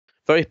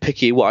very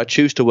picky what I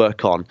choose to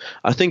work on.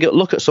 I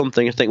look at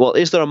something and think, well,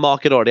 is there a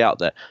market already out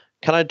there?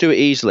 Can I do it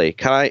easily?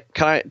 Can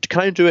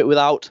I do it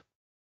without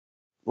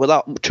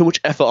too much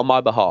effort on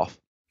my behalf?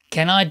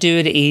 Can I do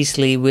it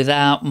easily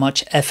without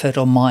much effort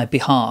on my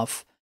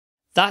behalf?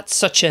 That's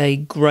such a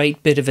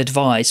great bit of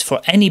advice for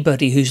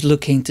anybody who's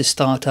looking to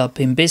start up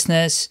in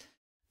business,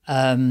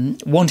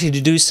 wanting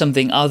to do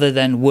something other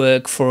than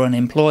work for an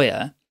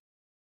employer.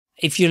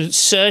 If you're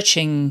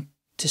searching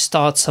to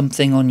start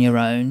something on your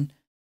own,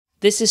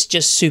 this is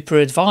just super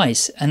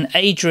advice. And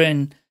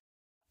Adrian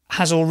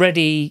has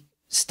already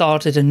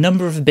started a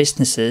number of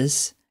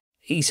businesses.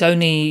 He's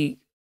only,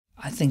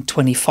 I think,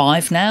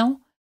 25 now.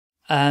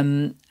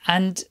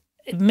 And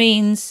it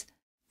means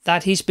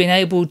that he's been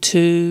able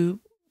to,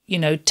 you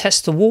know,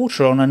 test the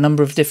water on a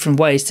number of different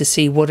ways to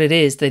see what it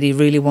is that he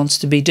really wants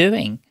to be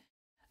doing.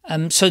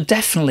 So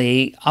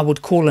definitely, I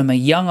would call him a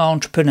young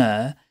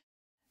entrepreneur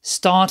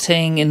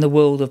starting in the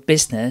world of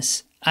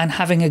business and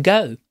having a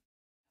go,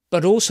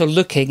 but also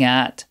looking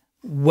at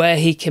where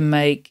he can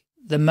make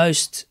the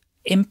most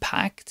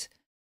impact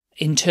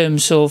in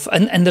terms of,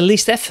 and the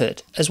least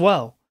effort as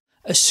well.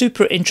 A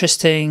super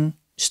interesting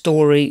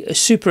story, a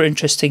super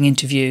interesting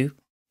interview.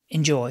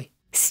 Enjoy.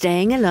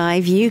 Staying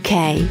Alive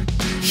UK.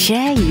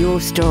 Share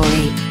your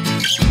story.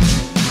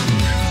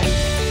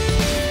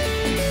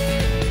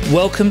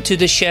 Welcome to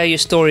the Share Your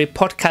Story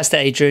podcast,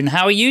 Adrian.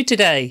 How are you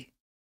today?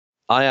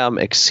 I am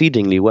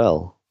exceedingly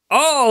well.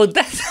 Oh,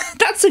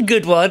 that's a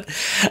good one.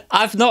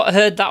 I've not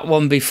heard that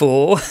one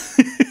before.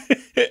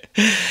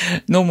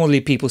 Normally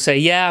people say,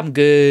 yeah, I'm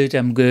good,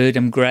 I'm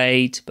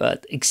great,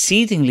 but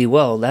exceedingly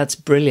well, that's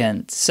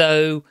brilliant.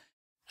 So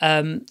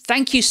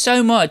thank you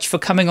so much for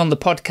coming on the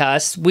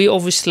podcast. We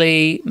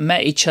obviously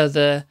met each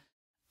other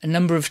a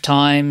number of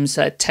times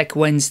at Tech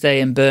Wednesday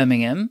in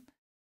Birmingham,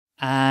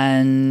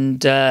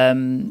 and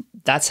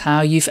that's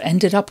how you've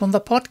ended up on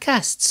the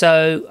podcast.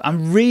 So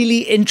I'm really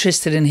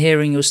interested in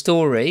hearing your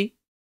story.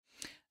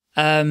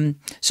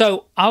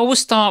 So I will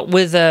start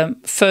with the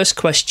first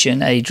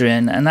question,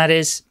 Adrian, and that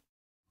is,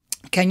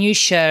 can you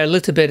share a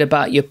little bit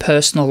about your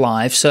personal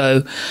life?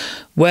 So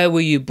where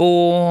were you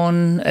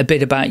born, a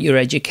bit about your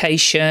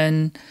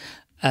education?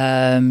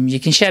 You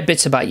can share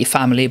bits about your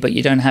family, but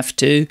you don't have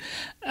to.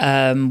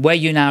 Where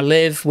you now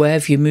live, where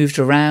have you moved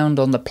around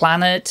on the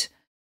planet?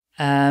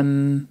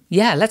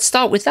 Yeah, let's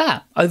start with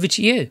that. Over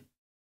to you.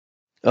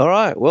 All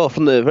right. Well,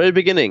 from the very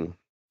beginning.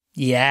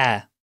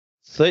 Yeah.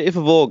 30th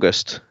of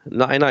August,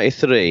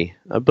 1993,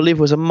 I believe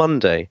it was a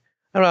Monday,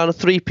 around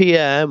 3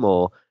 p.m.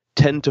 or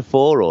 10 to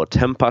 4 or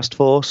 10 past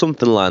 4,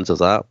 something lines of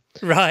that.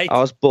 Right. I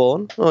was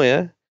born,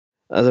 as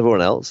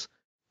everyone else,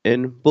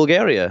 in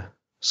Bulgaria,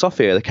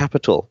 Sofia, the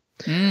capital.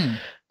 Mm.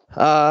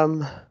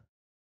 And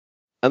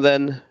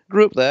then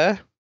grew up there,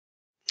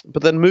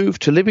 but then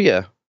moved to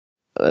Libya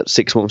at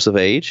 6 months of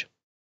age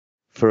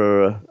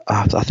for,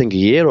 I think, a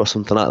year or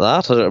something like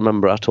that. I don't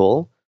remember at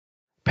all.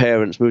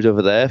 Parents moved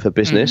over there for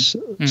business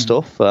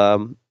stuff,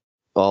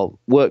 or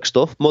work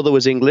stuff. Mother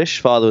was English,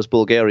 father was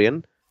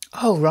Bulgarian.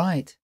 Oh,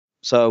 right.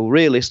 So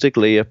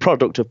realistically, a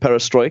product of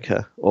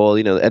perestroika, or,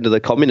 the end of the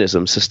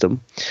communism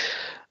system.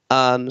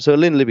 And so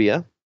in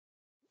Libya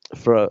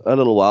for a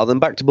little while, then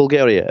back to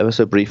Bulgaria ever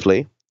so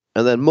briefly.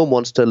 And then mum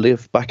wants to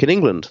live back in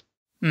England.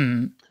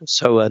 Mm.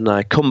 So when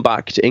I come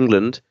back to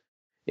England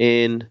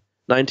in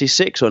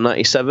 96 or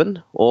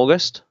 97,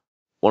 August,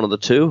 one of the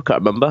two, can't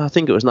remember. I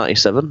think it was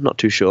 97, not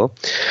too sure.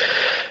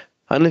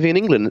 I'm living in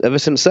England ever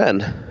since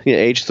then,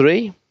 age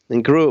 3,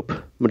 and grew up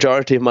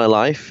majority of my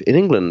life in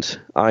England.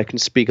 I can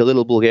speak a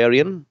little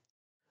Bulgarian.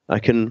 I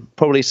can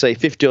probably say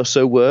 50 or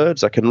so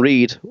words. I can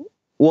read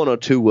 1 or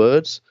 2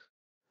 words.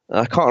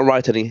 I can't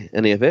write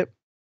any of it.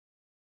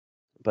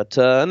 But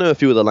I know a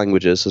few other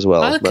languages as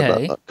well.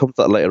 Okay. I'll come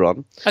to that later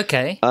on.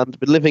 Okay. And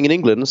been living in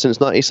England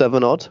since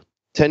 97 odd.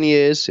 10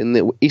 years in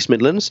the East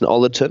Midlands, in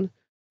Ollerton,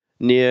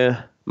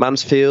 near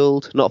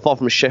Mansfield, not far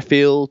from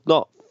Sheffield,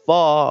 not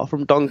far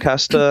from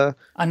Doncaster.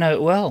 I know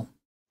it well.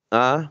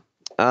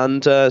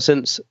 And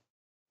since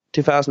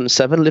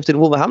 2007, lived in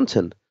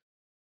Wolverhampton.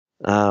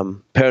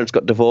 Parents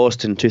got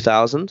divorced in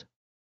 2000,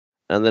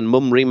 and then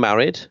mum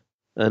remarried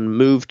and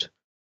moved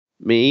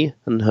me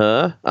and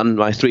her and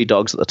my 3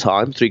 dogs at the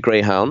time, 3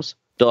 greyhounds,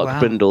 dark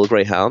brindle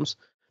greyhounds,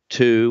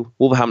 to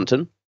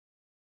Wolverhampton.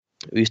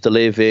 We used to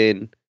live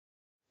in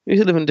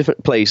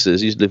different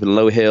places. We used to live in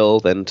Low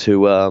Hill, then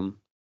to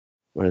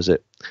where is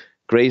it?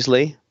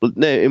 Graiseley,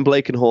 no, in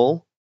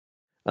Blakenhall,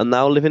 and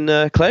now live in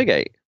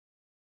Claregate.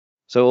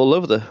 So all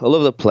over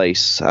the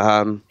place.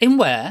 In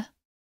where?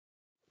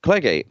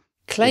 Claregate.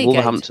 Claregate.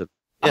 Wolverhampton.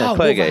 Yeah,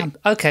 Claregate.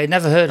 Okay,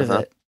 never heard of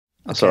it.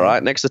 That's all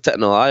right. Next to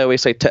Tettenhall. I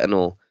always say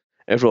Tettenhall.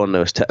 Everyone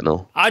knows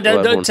Tettenhall. I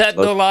don't know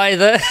Tettenhall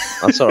either.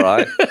 That's all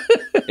right.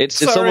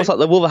 It's almost like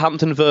the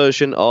Wolverhampton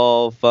version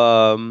of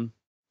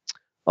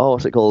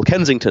what's it called?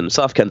 Kensington,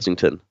 South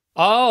Kensington.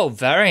 Oh,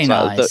 very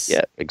nice.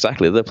 Yeah,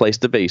 exactly, the place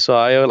to be. So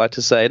I always like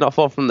to say, not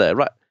far from there,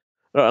 right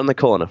on the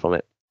corner from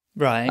it.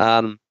 Right.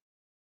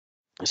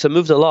 So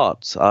moved a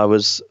lot. I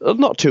was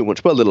not too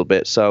much, but a little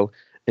bit. So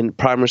in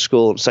primary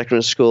school,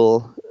 secondary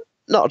school,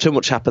 not too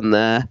much happened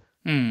there.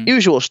 Hmm.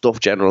 Usual stuff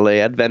generally: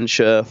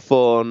 adventure,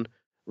 fun,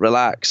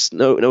 relax,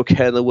 no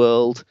care in the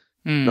world,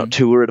 not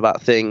too worried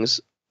about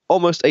things.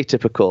 Almost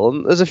atypical.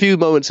 And there's a few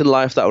moments in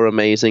life that were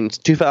amazing.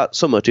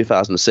 Summer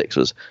 2006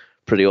 was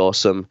pretty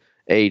awesome.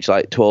 Age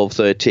like 12,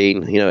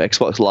 13,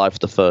 Xbox Live for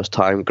the first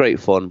time. Great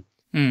fun,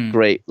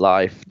 great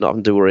life, not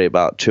having to worry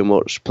about too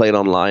much, playing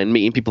online,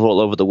 meeting people all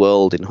over the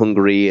world in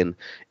Hungary and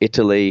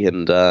Italy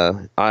and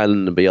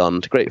Ireland and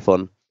beyond. Great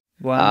fun.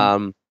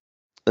 Wow.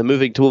 And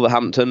moving to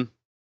Wolverhampton.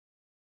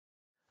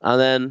 And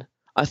then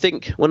I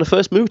think when I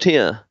first moved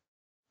here,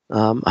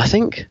 I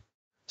think,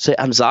 say,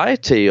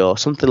 anxiety or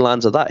something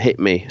lines of that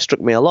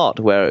struck me a lot,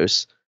 where it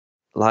was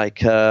like,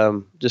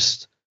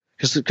 just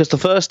because the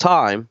first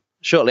time,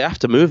 shortly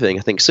after moving,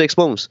 I think 6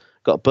 months,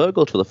 got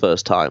burgled for the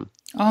first time.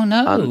 Oh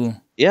no!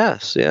 And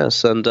yes,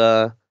 and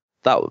that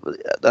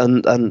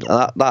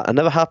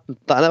never happened.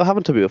 That never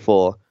happened to me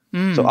before.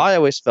 So I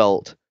always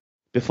felt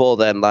before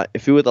then, like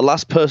if you were the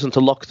last person to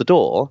lock the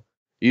door,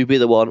 you'd be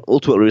the one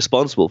ultimately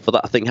responsible for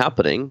that thing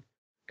happening,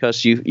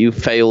 because you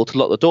failed to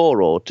lock the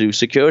door or do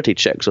security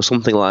checks or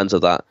something lines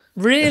of that.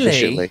 Really?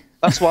 Efficiently.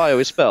 That's why I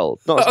always felt.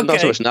 Not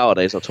so much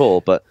nowadays at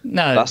all, but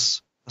no.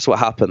 That's what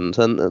happened,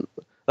 and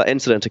that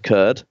incident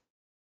occurred.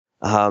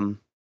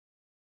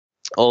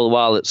 All the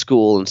while at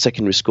school and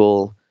secondary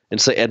school in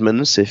St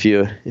Edmunds, if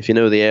you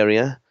know the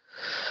area.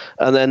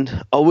 And then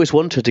I always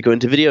wanted to go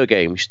into video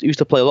games. Used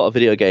to play a lot of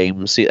video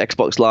games, see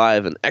Xbox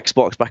Live and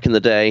Xbox back in the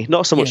day.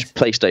 Not so much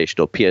PlayStation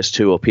or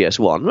PS2 or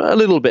PS1. A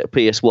little bit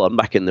PS1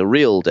 back in the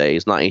real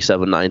days,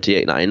 97,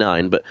 98,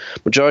 99, but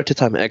majority of the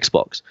time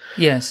Xbox.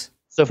 Yes.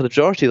 So for the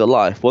majority of the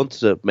life, wanted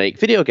to make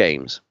video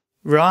games.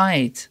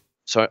 Right.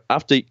 So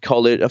after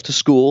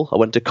school, I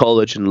went to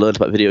college and learned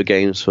about video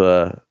games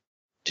for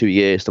 2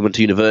 years. Then went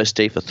to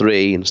university for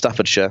 3 in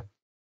Staffordshire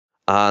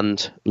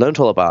and learned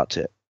all about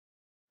it.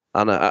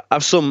 And I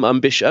have some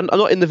ambition. I'm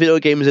not in the video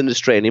games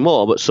industry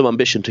anymore, but some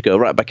ambition to go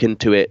right back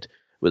into it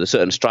with a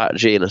certain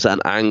strategy and a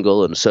certain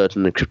angle and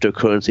certain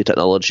cryptocurrency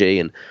technology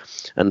and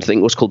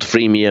think what's called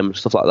freemium,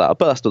 stuff like that.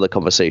 But that's another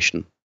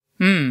conversation.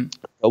 I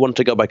want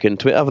to go back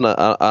into it. I have an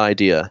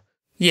idea.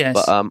 Yes.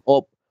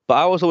 But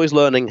I was always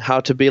learning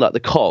how to be like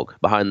the cog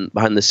behind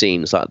the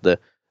scenes, like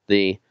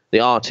the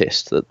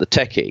artist, the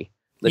techie,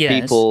 the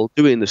people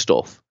doing the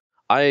stuff.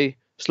 I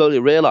slowly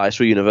realized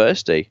through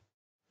university,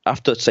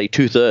 after say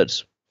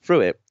 2/3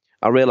 through it,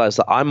 I realized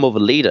that I'm more of a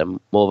leader,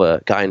 more of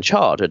a guy in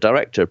charge, a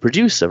director, a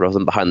producer, rather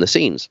than behind the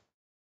scenes.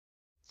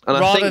 And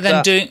rather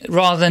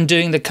than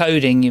doing the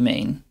coding, you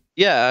mean?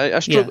 Yeah, I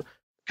struggled.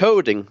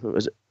 Coding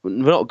was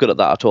not good at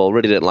that at all.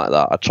 Really didn't like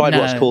that. I tried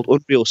what's called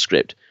Unreal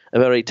Script, a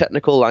very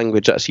technical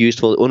language that's used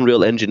for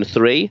Unreal Engine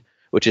 3,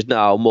 which is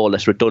now more or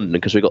less redundant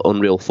because we got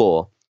Unreal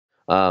 4.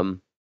 So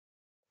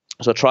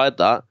I tried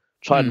that.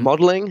 Tried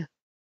modeling,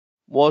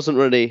 wasn't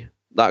really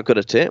that good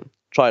at it.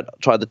 Tried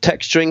the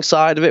texturing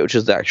side of it, which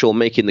is the actual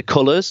making the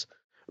colors.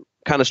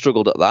 Kind of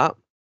struggled at that.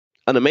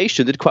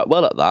 Animation did quite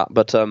well at that,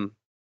 but I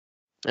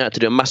had to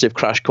do a massive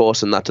crash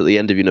course in that at the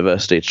end of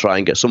university to try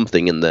and get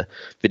something in the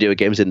video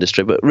games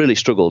industry, but really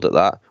struggled at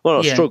that. Well,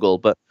 not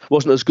struggled, but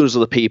wasn't as good as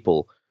other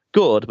people.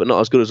 Good, but not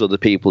as good as other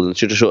people in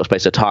such a short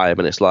space of time.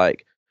 And it's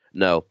like,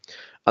 no.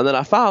 And then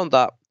I found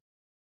that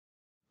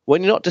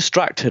when you're not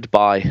distracted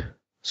by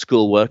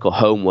schoolwork or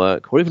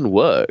homework or even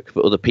work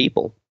for other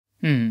people,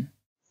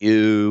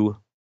 you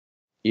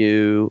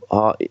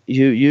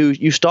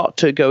start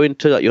to go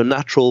into like your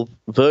natural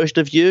version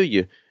of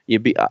you.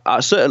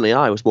 Certainly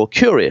I was more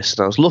curious,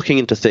 and I was looking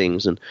into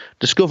things and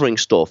discovering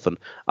stuff, and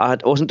I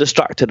wasn't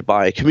distracted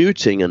by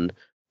commuting and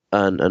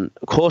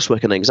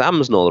coursework and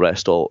exams and all the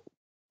rest or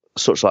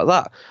such like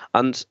that.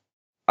 And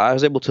I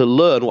was able to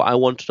learn what I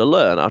wanted to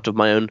learn out of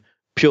my own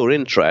pure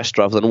interest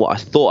rather than what I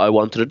thought I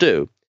wanted to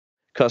do.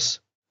 Because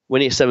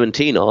when you're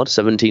 16,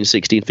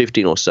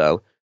 15 or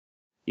so,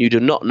 you do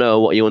not know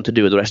what you want to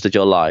do with the rest of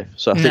your life.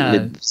 So I think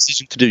the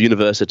decision to do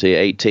university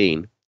at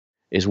 18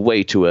 is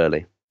way too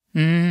early.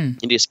 You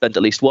need to spend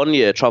at least 1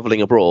 year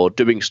traveling abroad,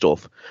 doing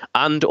stuff,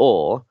 and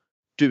or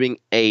doing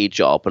a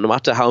job. And no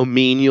matter how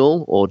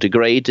menial or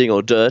degrading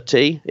or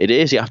dirty it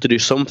is, you have to do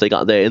something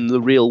out there in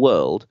the real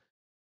world.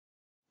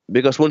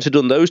 Because once you've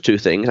done those two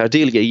things,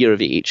 ideally a year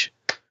of each,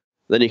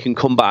 then you can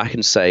come back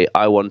and say,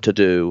 I want to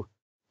do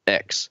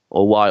X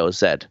or Y or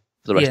Z for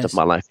the rest of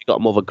my life. You've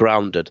got more of a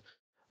grounded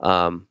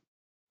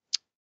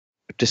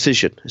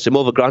decision. It's a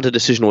more of a grounded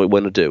decision what we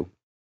want to do.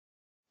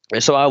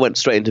 And so I went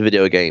straight into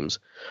video games.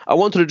 I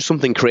wanted to do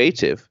something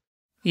creative.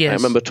 I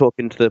remember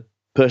talking to the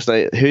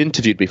person who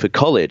interviewed me for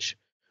college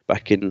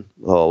back in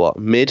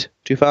mid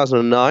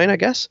 2009, I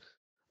guess.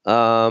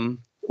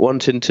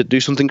 Wanting to do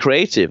something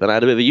creative, and I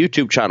had a bit of a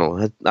YouTube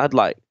channel. I had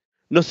like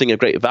nothing of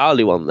great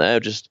value on there,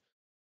 just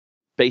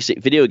basic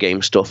video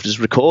game stuff, just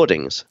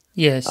recordings.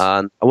 Yes.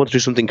 And I want to do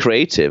something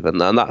creative,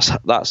 and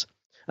that's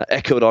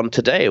echoed on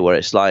today, where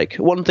it's like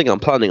one thing I'm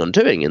planning on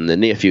doing in the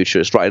near future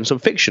is writing some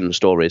fiction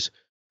stories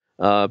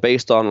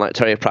based on like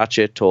Terry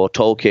Pratchett or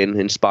Tolkien,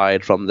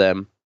 inspired from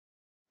them,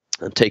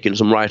 and taking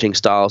some writing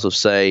styles of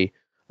say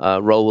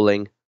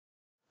Rowling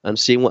and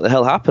seeing what the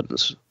hell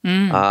happens.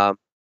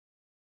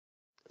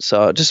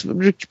 So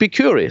just be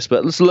curious,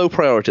 but it's low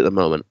priority at the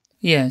moment.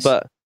 Yes.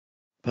 But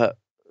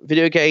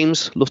video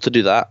games, love to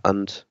do that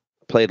and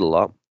played a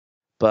lot.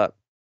 But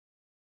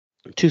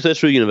 2/3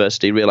 through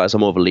university, realized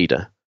I'm more of a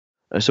leader.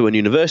 So when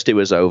university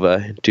was over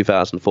in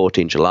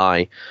 2014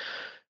 July,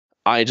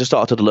 I just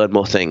started to learn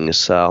more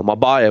things. My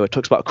bio, it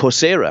talks about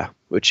Coursera,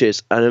 which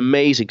is an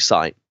amazing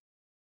site.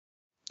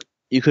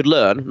 You could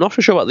learn, not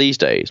for sure about these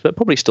days, but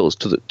probably still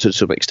to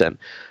some extent,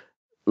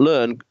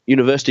 learn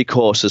university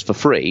courses for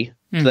free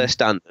to their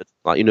standard,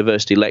 like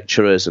university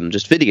lecturers and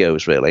just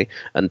videos really,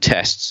 and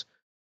tests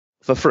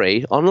for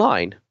free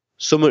online.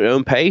 Some at your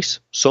own pace,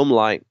 some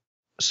like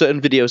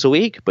certain videos a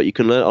week, but you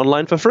can learn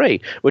online for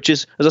free, which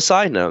is, as a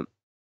side note,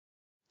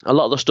 a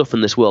lot of the stuff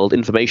in this world,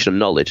 information and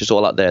knowledge, is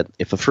all out there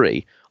for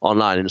free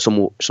online in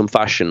some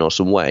fashion or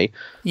some way.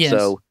 Yes.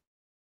 So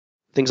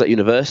things like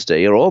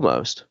university are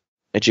almost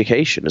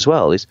education as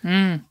well.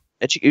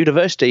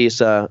 University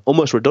is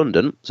almost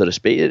redundant, so to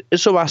speak. In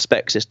some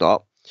aspects, it's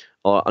not,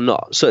 or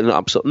not certainly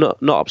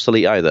not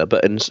obsolete either.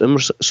 But in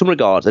some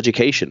regards,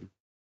 education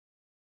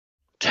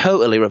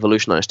totally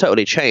revolutionized,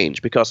 totally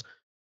changed, because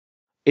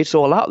it's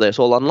all out there. It's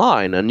all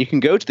online, and you can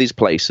go to these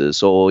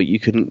places, or you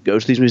can go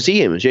to these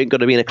museums. You ain't got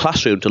to be in a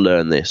classroom to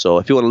learn this.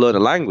 Or if you want to learn a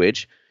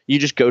language, you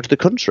just go to the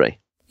country.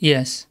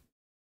 Yes.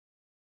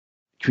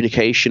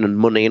 Communication and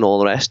money and all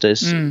the rest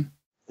is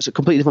it's a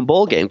completely different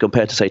ball game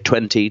compared to say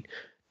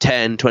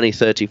 10, 20,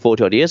 30,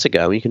 40 odd years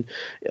ago. You can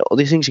all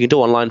these things you can do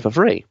online for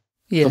free.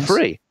 Yes. For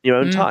free, in your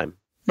own time.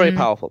 Very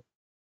powerful.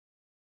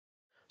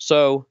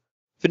 So,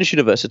 finished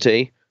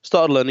university,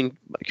 started learning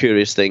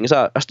curious things.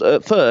 At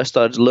first,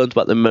 I learned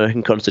about the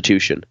American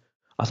Constitution.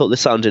 I thought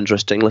this sounds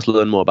interesting. Let's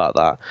learn more about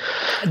that.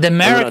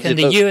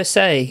 The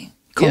USA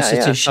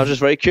Constitution. Yeah. I was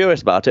just very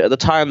curious about it. At the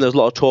time, there was a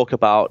lot of talk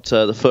about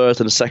the First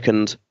and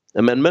Second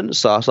Amendments.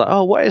 So I was like,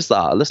 oh, what is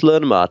that? Let's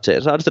learn about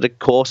it. So I just did a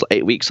course, like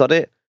 8 weeks on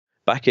it,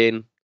 back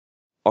in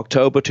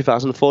October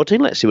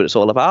 2014. Let's see what it's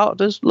all about.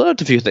 Just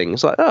learned a few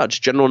things, like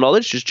just general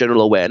knowledge, just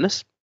general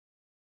awareness.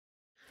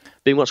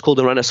 Being what's called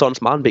a Renaissance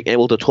man, being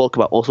able to talk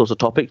about all sorts of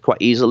topics quite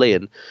easily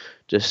and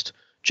just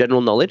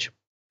general knowledge.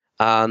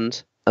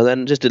 And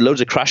then just did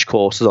loads of crash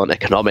courses on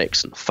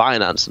economics and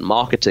finance and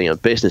marketing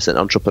and business and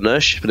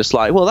entrepreneurship. And it's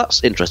like, well,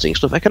 that's interesting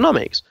stuff.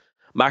 Economics,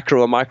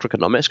 macro and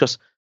microeconomics, because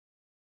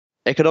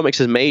economics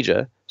is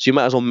major, so you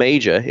might as well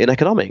major in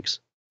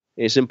economics.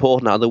 It's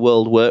important how the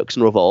world works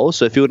and revolves.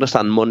 So if you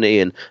understand money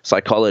and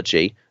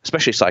psychology,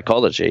 especially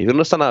psychology, if you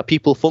understand how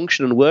people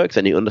function and work,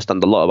 then you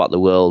understand a lot about the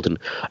world and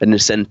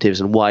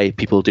incentives and why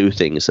people do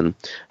things and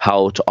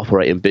how to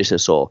operate in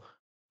business or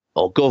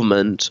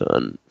government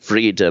and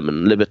freedom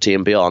and liberty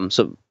and beyond.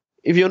 So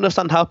if you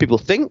understand how people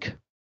think,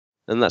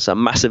 then that's a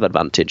massive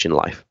advantage in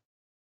life.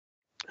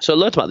 So I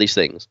learned about these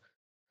things.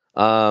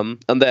 And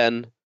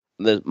then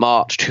the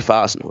March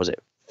 2000, was it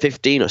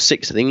 15 or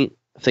 16?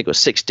 I think it was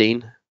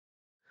 16.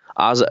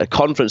 I was at a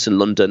conference in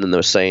London and they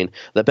were saying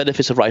the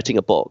benefits of writing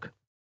a book.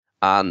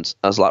 And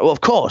I was like, well,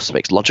 of course, it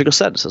makes logical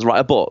sense. Let's write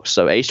a book.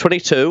 So age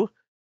 22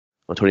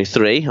 or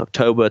 23,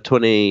 October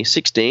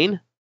 2016,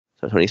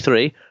 so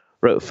 23,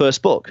 wrote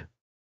first book,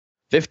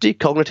 50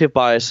 Cognitive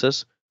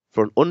Biases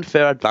for an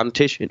Unfair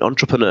Advantage in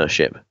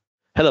Entrepreneurship.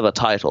 Hell of a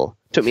title.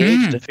 Took me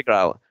ages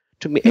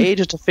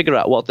to figure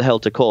out what the hell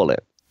to call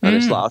it. And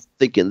it's like, I was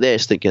thinking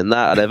this, thinking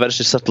that, and I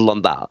eventually settled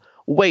on that.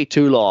 Way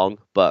too long,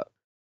 but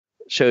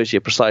shows you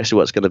precisely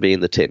what's going to be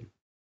in the tin.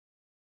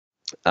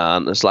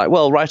 And it's like,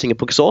 well, writing a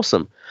book is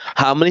awesome.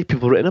 How many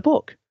people have written a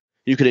book?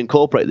 You can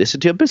incorporate this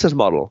into your business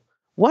model.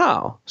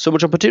 Wow, so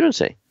much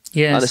opportunity.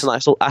 Yes. And it's a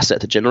nice little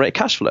asset to generate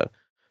cash flow.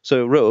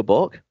 So I wrote a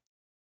book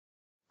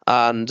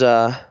and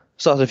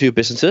started a few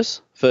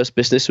businesses. First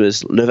business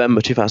was November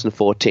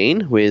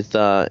 2014 with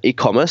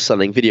e-commerce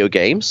selling video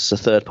games. It's a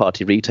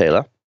third-party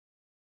retailer.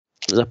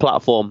 There's a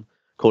platform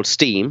called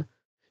Steam.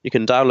 You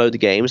can download the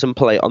games and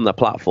play it on the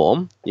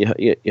platform. You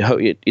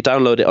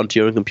download it onto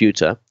your own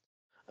computer,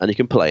 and you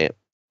can play it.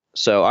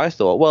 So I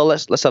thought, well,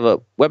 let's have a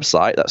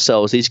website that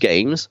sells these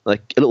games,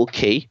 like a little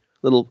key,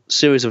 little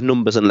series of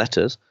numbers and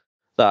letters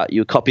that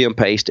you copy and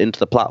paste into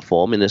the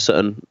platform in a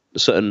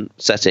certain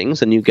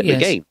settings, and you get the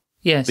game.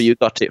 Yes. But you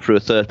got it through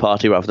a third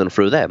party rather than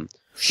through them.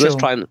 So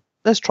Sure.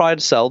 let's try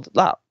and sell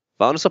that.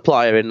 Found a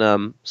supplier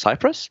in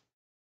Cyprus.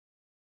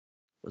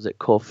 Was it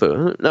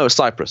Corfu? No, it was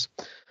Cyprus.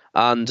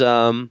 And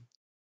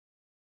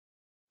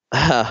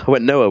I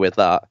went nowhere with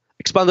that.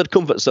 Expanded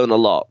comfort zone a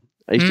lot.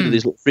 I used to do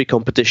these little free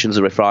competitions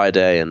every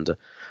Friday, and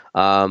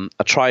I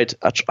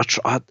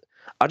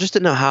just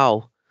didn't know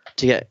how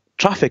to get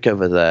traffic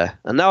over there.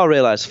 And now I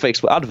realize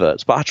Facebook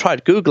adverts, but I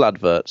tried Google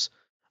adverts,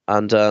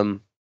 and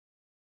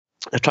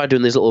I tried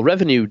doing these little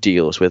revenue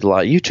deals with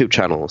like YouTube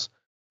channels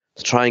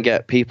to try and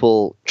get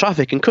people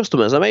traffic and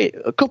customers. I made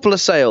a couple of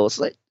sales,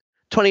 like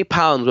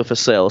 £20 worth of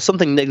sales,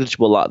 something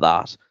negligible like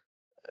that.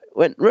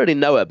 Went really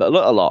nowhere, but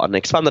a lot, and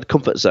expanded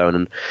comfort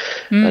zone.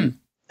 And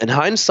in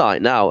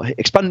hindsight now,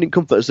 expanding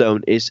comfort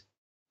zone is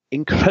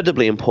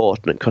incredibly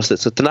important because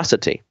it's a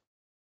tenacity.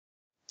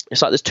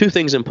 It's like there's two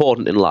things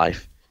important in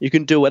life. You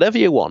can do whatever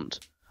you want.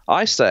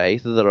 I say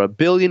that there are a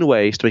billion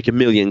ways to make £1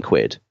 million,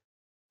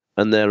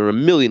 and there are a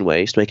million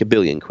ways to make £1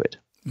 billion.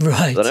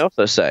 Right. But I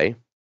also say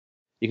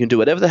you can do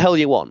whatever the hell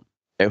you want.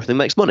 Everything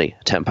makes money.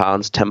 £10,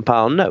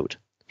 £10 note,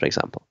 for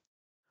example.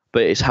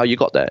 But it's how you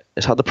got there.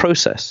 It's how the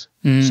process.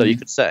 So you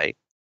could say,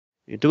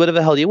 you do whatever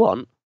the hell you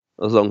want,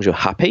 as long as you're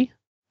happy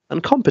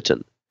and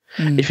competent.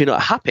 If you're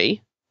not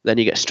happy, then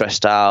you get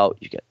stressed out,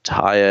 you get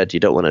tired, you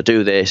don't want to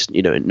do this,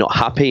 not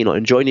happy, you're not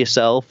enjoying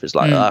yourself. It's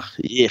like,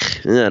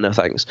 no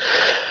thanks.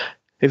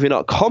 If you're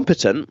not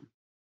competent,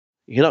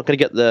 you're not going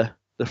to get the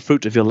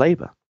fruit of your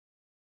labor.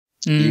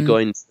 You're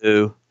going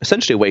to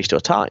essentially waste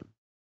your time.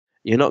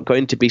 You're not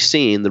going to be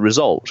seeing the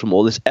results from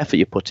all this effort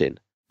you put in.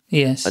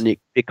 Yes. And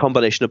a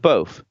combination of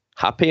both,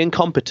 happy and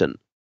competent.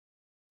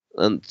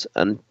 And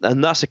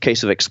that's a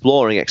case of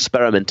exploring,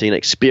 experimenting, and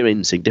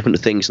experiencing different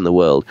things in the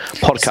world.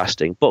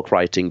 Podcasting, book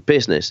writing,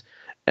 business,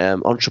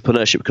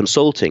 entrepreneurship,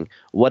 consulting,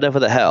 whatever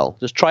the hell.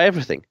 Just try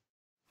everything.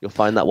 You'll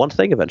find that one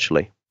thing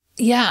eventually.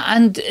 Yeah,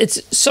 and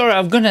sorry,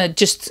 I'm going to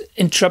just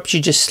interrupt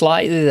you just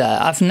slightly there.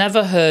 I've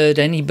never heard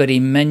anybody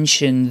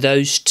mention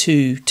those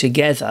two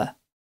together.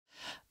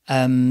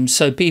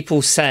 So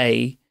people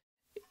say,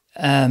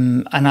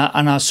 and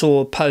I saw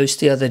a post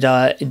the other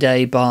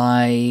day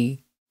by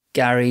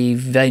Gary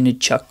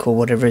Vaynerchuk or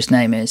whatever his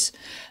name is,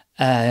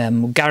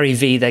 Gary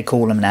V they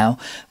call him now,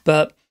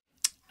 but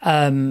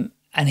and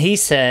he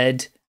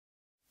said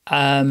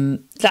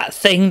that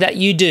thing that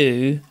you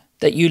do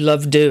that you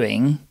love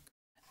doing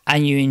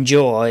and you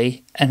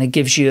enjoy and it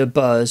gives you a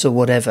buzz or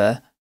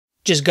whatever,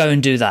 just go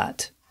and do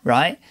that,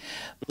 right?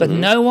 But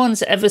no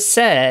one's ever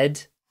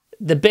said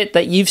the bit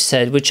that you've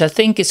said, which I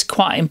think is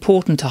quite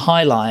important to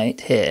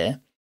highlight here,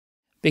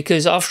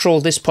 because after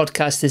all, this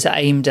podcast is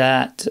aimed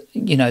at,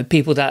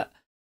 people that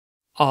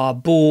are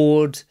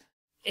bored,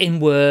 in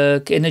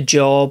work, in a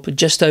job,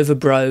 just over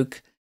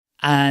broke,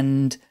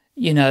 and,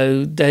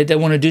 they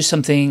want to do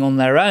something on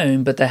their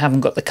own, but they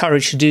haven't got the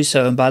courage to do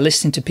so. And by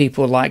listening to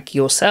people like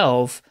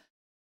yourself,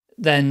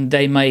 then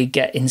they may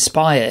get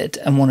inspired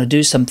and want to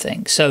do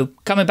something. So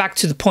coming back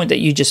to the point that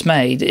you just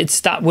made,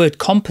 it's that word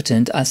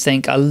competent. I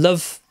think I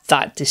love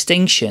that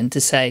distinction to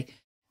say,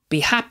 be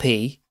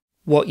happy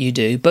what you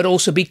do, but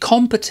also be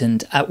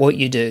competent at what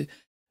you do,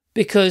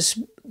 because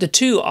the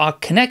two are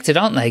connected,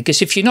 aren't they?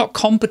 Because if you're not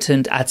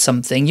competent at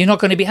something, you're not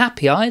going to be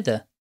happy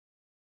either.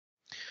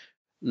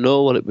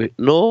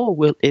 Nor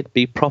will it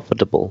be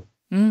profitable.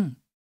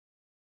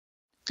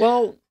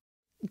 Well,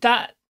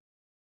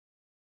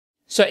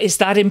 so is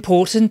that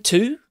important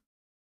too?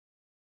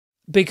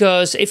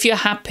 Because if you're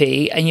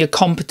happy and you're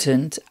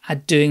competent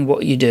at doing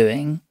what you're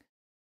doing,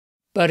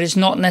 but it's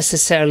not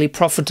necessarily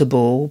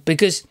profitable,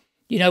 because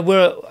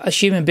we're,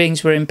 as human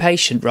beings, we're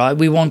impatient, right?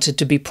 We want it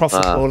to be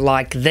profitable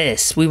like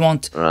this. We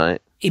want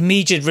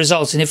immediate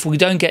results, and if we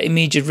don't get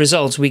immediate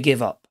results, we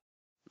give up.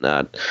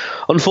 No,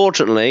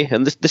 unfortunately,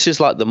 and this is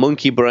like the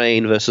monkey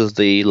brain versus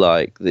the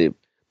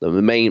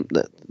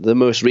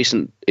most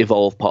recent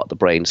evolved part of the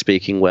brain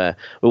speaking, where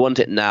we want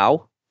it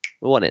now,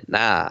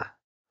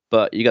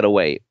 but you got to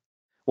wait.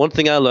 One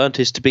thing I learned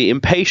is to be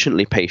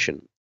impatiently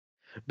patient.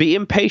 Be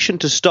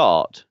impatient to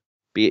start.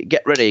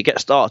 Get ready, get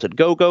started,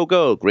 go, go,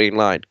 go, green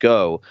light,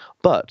 go.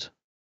 But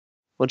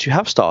once you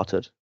have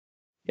started,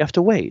 you have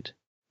to wait.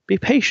 Be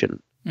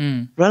patient.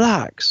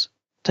 Relax.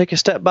 Take a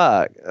step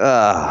back.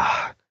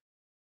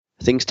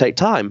 Things take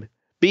time.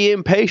 Be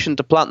impatient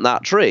to plant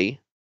that tree,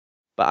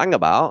 but hang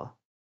about.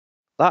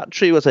 That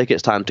tree will take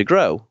its time to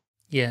grow.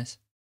 Yes.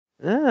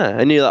 Yeah,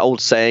 and that old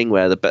saying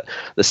where the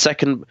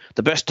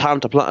best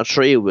time to plant a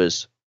tree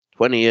was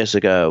 20 years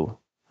ago.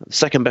 The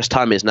second best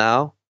time is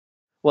now.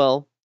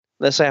 Well,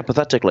 let's say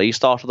hypothetically, you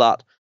started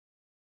that,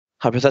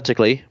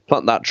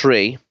 plant that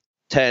tree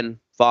 10,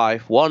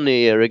 5, 1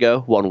 year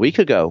ago, 1 week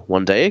ago,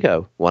 1 day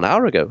ago, 1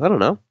 hour ago, I don't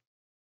know.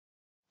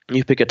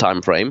 You pick a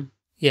time frame.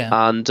 Yeah.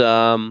 And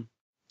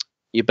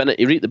you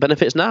reap the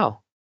benefits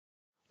now.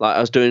 Like I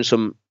was doing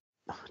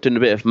a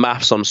bit of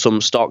maths on some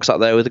stocks out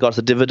there with regards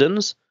to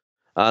dividends,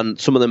 and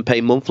some of them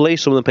pay monthly,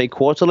 some of them pay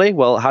quarterly.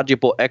 Well, had you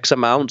bought X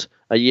amount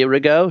a year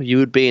ago, you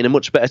would be in a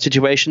much better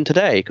situation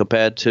today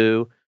compared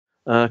to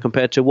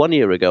 1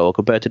 year ago or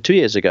compared to 2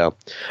 years ago.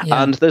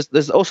 Yeah. And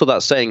there's also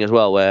that saying as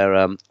well where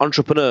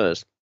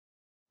entrepreneurs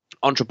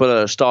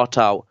start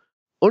out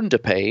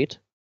underpaid,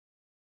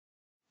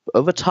 but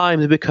over time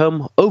they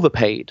become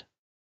overpaid.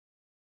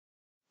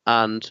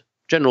 And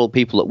general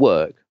people at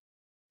work,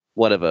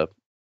 whatever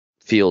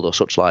field or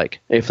such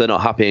like, if they're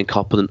not happy and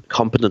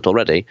competent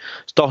already,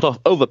 start off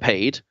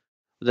overpaid,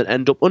 but then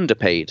end up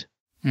underpaid.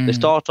 They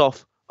start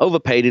off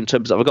overpaid in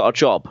terms of, I've got a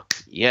job.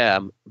 Yeah,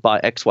 by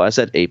X, Y,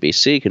 Z,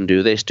 ABC, can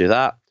do this, do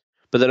that.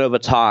 But then over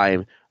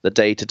time, the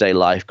day-to-day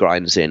life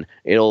grinds in.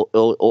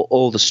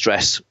 All the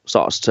stress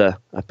starts to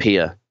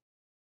appear.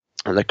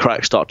 And the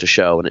cracks start to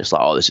show, and it's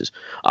like,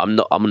 I'm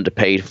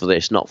underpaid for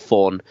this, not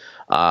fun.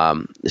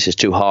 This is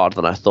too hard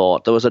than I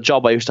thought. There was a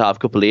job I used to have a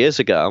couple of years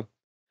ago.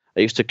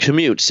 I used to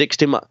commute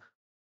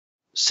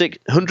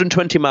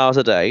 120 miles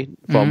a day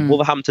from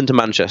Wolverhampton to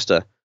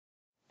Manchester,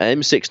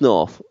 M6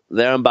 North,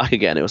 there and back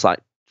again. It was like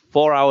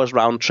 4 hours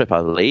round trip,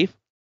 I believe,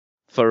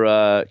 for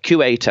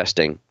QA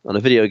testing on a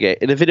video game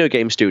in a video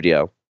game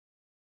studio.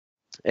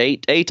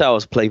 8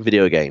 hours playing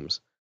video games,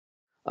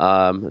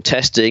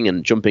 testing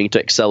and jumping into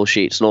Excel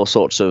sheets and all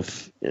sorts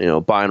of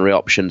binary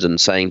options and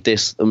saying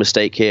this a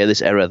mistake here,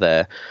 this error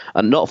there,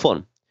 and not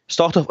fun.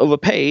 Start off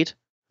overpaid,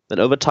 then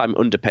over time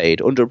underpaid,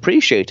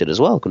 underappreciated as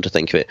well. Come to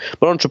think of it,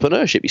 but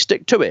entrepreneurship, you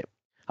stick to it.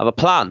 Have a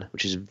plan,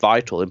 which is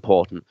vital,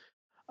 important,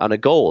 and a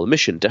goal, a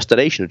mission,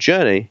 destination, a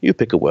journey. You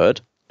pick a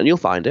word and you'll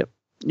find it.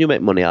 You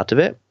make money out of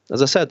it.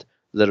 As I said,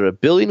 there are a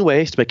billion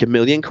ways to make £1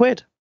 million.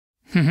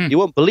 You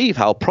won't believe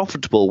how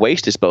profitable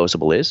waste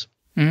disposal is.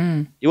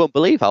 You won't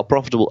believe how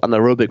profitable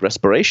anaerobic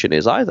respiration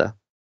is either.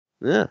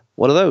 Yeah,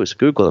 what are those?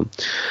 Google them.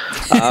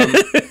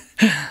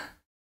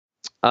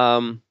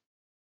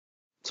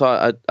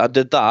 So I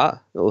did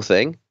that little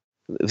thing,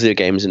 video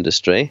games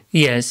industry.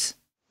 Yes.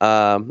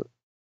 But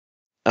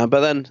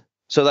then,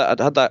 so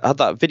that I had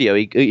that video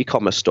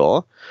e-commerce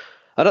store,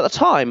 and at the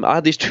time I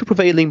had these two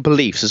prevailing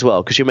beliefs as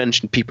well, because you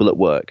mentioned people at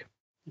work,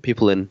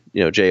 people in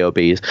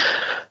jobs.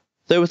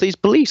 There were these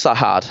beliefs I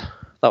had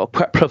that were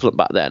quite prevalent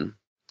back then.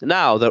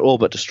 Now they're all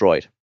but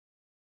destroyed.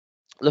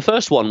 The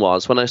first one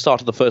was when I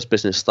started the first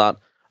business that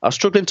I was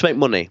struggling to make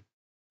money,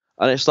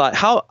 and it's like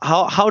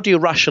how do you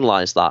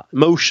rationalize that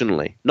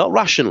emotionally, not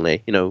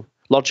rationally,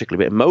 logically,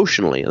 but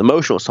emotionally,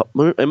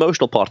 the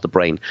emotional part of the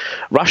brain,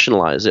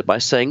 rationalize it by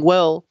saying,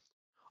 well,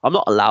 I'm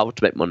not allowed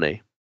to make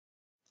money.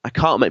 I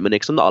can't make money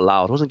because I'm not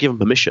allowed. I wasn't given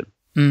permission.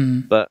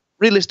 But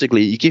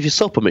realistically, you give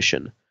yourself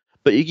permission.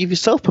 But you give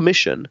yourself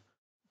permission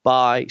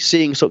by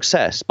seeing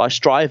success, by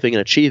striving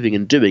and achieving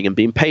and doing and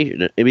being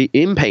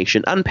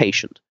impatient and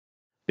patient,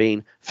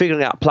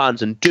 figuring out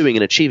plans and doing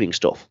and achieving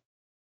stuff.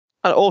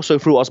 And also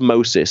through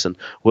osmosis and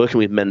working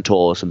with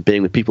mentors and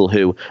being with people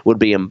who would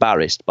be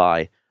embarrassed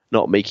by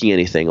not making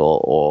anything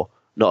or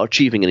not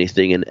achieving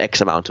anything in X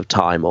amount of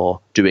time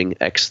or doing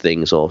X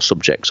things or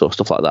subjects or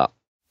stuff like that.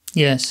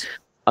 Yes.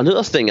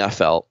 Another thing I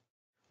felt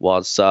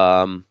was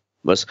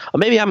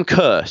maybe I'm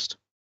cursed.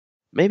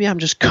 Maybe I'm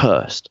just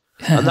cursed.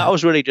 And that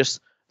was really just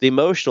the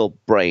emotional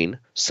brain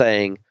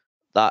saying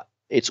that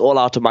it's all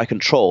out of my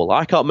control.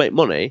 I can't make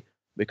money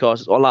because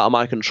it's all out of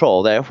my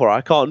control. Therefore,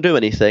 I can't do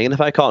anything. And if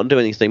I can't do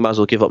anything, might as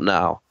well give up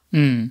now.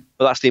 But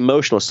that's the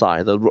emotional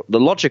side. The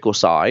logical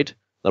side,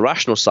 the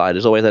rational side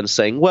is always then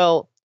saying,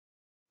 well,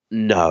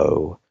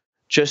 no,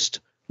 just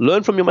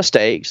learn from your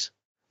mistakes,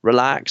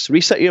 relax,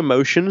 reset your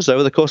emotions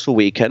over the course of a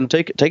weekend,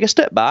 take a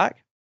step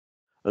back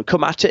and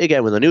come at it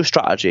again with a new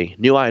strategy,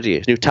 new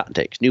ideas, new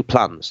tactics, new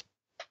plans.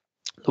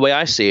 The way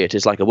I see it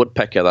is like a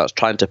woodpecker that's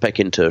trying to peck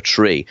into a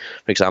tree,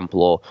 for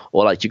example,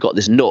 or like you've got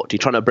this nut, you're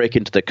trying to break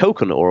into the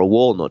coconut or a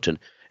walnut, and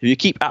if you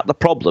keep at the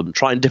problem,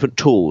 trying different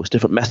tools,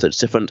 different methods,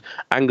 different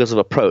angles of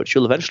approach,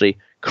 you'll eventually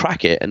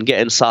crack it and get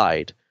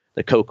inside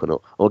the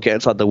coconut or get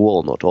inside the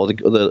walnut, or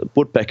the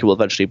woodpecker will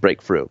eventually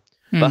break through.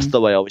 That's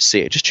the way I always see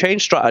it. Just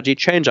change strategy,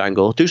 change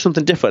angle, do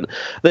something different.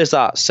 There's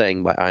that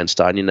saying by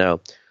Einstein,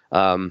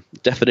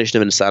 definition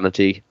of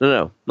insanity.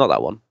 No, not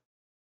that one.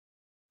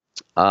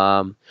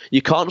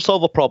 You can't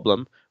solve a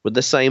problem with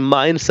the same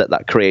mindset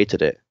that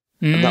created it.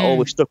 And that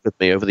always stuck with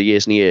me over the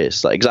years and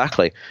years. Like,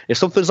 exactly. If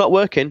something's not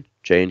working,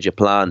 change your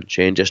plan,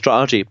 change your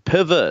strategy,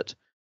 pivot,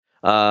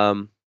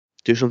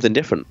 do something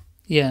different.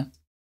 Yeah.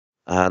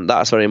 And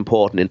that's very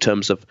important in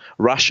terms of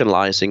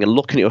rationalizing and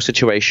looking at your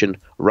situation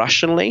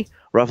rationally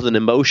rather than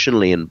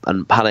emotionally and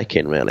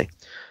panicking, really.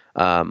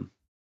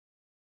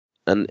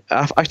 And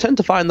I tend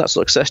to find that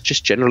success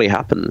just generally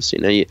happens.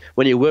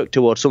 When you work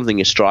towards something,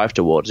 you strive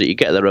towards it, you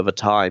get there over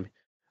time.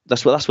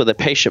 That's where the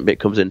patient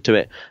bit comes into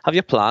it. Have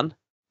your plan.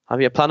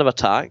 Have your plan of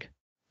attack.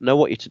 Know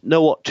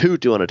what to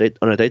do on a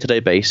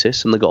day-to-day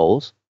basis and the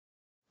goals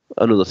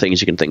and other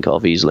things you can think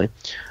of easily.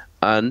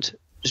 And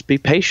just be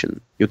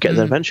patient. You'll get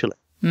there eventually.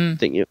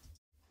 Think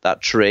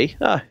that tree,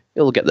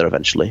 it'll get there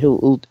eventually.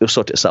 It'll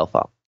sort itself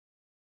out.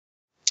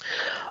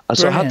 And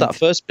so I had that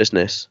first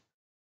business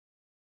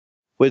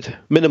with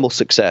minimal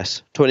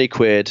success, 20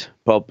 quid,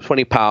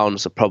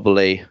 £20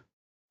 probably,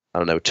 I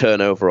don't know,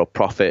 turnover or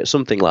profit,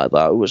 something like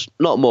that. It was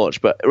not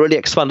much, but it really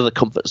expanded the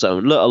comfort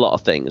zone, learned a lot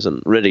of things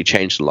and really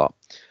changed a lot.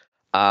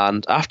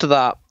 And after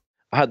that,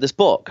 I had this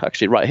book,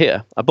 actually right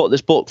here. I bought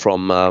this book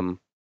from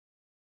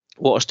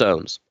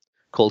Waterstones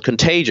called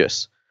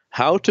Contagious: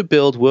 How to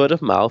Build Word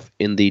of Mouth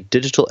in the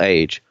Digital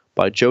Age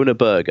by Jonah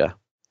Berger.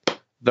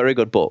 Very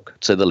good book,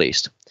 to say the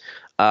least.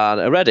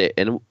 And I read it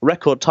in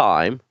record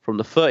time from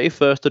the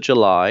 31st of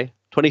July,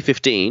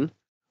 2015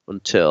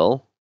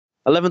 until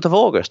 11th of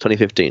August,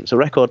 2015. So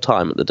record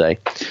time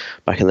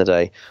back in the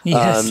day.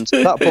 Yes. And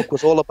that book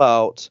was all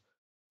about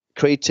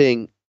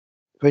doing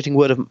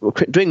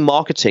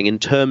marketing in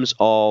terms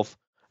of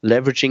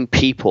leveraging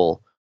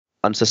people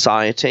and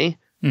society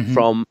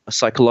from a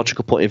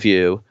psychological point of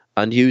view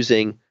and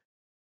using,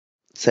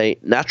 say,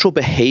 natural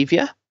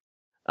behavior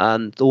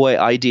and the way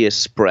ideas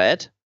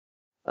spread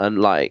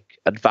and like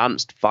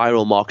advanced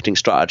viral marketing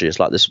strategies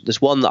like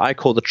this one that I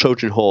call the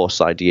Trojan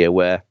horse idea,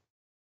 where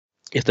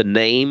if the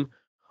name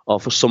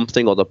of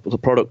something or the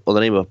product or the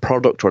name of a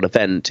product or an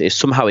event is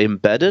somehow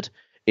embedded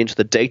into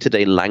the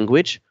day-to-day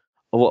language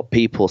of what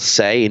people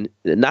say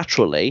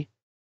naturally,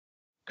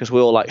 because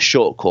we all like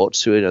shortcuts,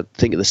 so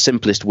think of the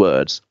simplest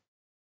words,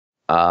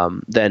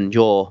 then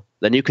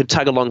you can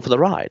tag along for the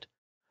ride.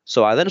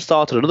 So I then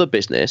started another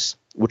business,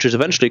 which was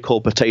eventually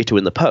called Potato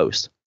in the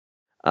Post,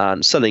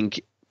 and selling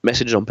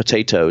messages on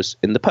potatoes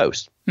in the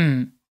post.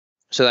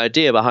 So the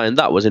idea behind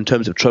that was, in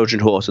terms of Trojan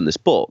horse in this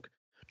book,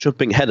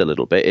 jumping ahead a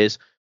little bit, is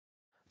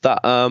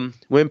that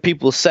when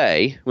people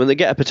say, when they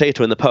get a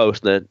potato in the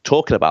post and they're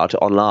talking about it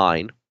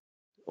online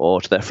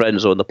or to their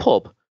friends or in the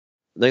pub,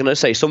 they're going to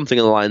say something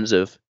along the lines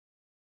of,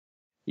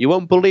 "You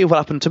won't believe what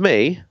happened to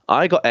me.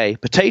 I got a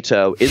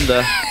potato in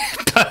the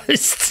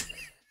post."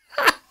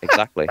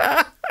 Exactly.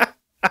 Oh,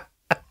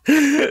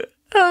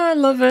 I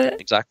love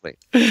it. Exactly.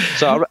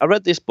 So I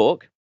read this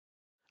book,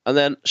 and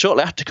then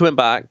shortly after coming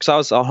back, because I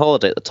was on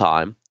holiday at the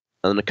time,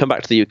 and then I come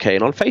back to the UK,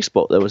 and on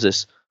Facebook there was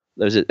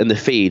in the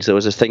feeds, there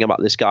was this thing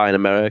about this guy in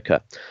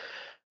America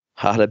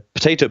had a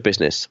potato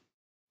business,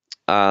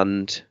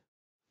 and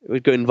it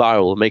was going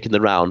viral, making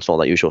the rounds and all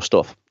that usual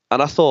stuff.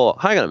 And I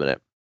thought, hang on a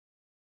minute,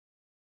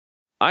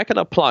 I can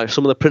apply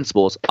some of the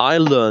principles I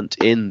learned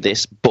in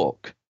this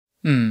book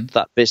to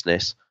that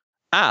business,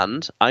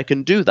 and I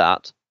can do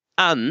that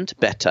and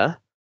better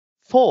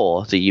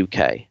for the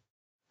UK.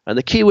 And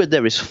the key word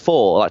there is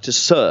for, like to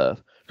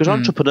serve, because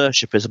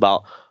entrepreneurship is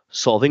about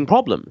solving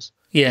problems.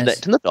 Yes.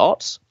 Connecting the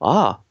dots.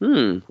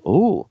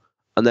 Ooh.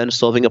 And then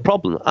solving a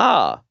problem.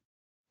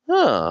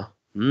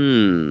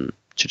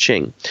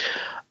 Cha-ching.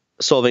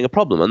 Solving a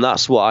problem. And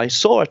that's why I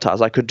saw it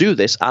as I could do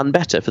this and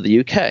better for the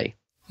UK.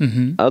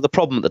 The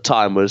problem at the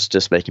time was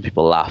just making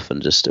people laugh,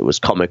 and just it was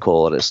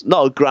comical, and it's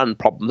not a grand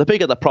problem. The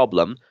bigger the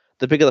problem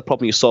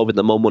you're solving,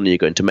 the more money you're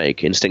going to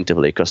make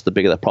instinctively, because the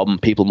bigger the problem,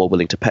 people are more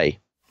willing to pay.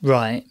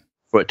 Right.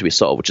 For it to be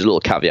solved, which is a little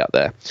caveat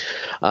there.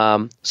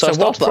 So I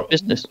started that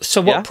business.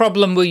 So what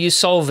problem were you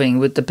solving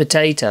with the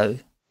potato?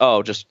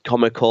 Oh, just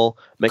comical,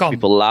 making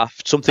people laugh,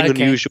 something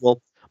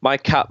unusual. My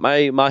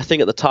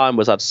thing at the time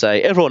was, I'd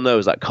say, everyone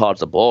knows that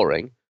cards are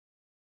boring.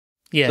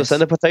 Yes. So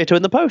send a potato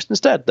in the post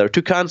instead. There are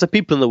two kinds of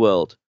people in the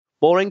world: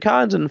 boring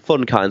kinds and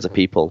fun kinds of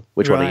people.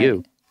 Which one are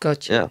you?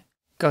 Gotcha. Yeah.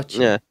 Gotcha.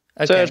 Yeah.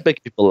 Okay. So it's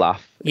making people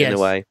laugh in a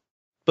way.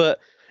 But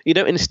you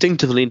don't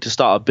instinctively need to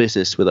start a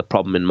business with a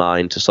problem in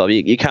mind to solve.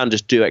 You can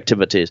just do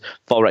activities,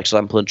 for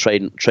example, and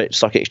trade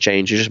stock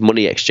exchange, just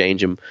money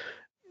exchange and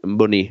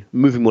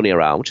moving money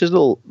around, which is a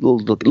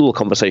little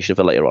conversation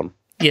for later on.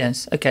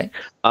 Yes. Okay.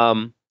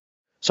 So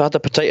I had the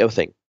potato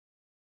thing,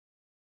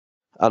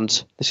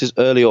 and this is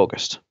early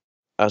August.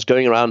 I was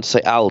going around to,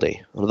 say,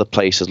 Aldi and other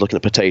places, looking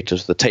at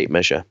potatoes, the tape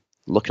measure,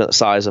 looking at the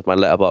size of my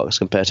letterbox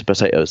compared to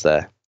potatoes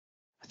there,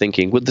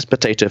 thinking, would this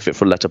potato fit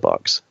for a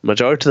letterbox?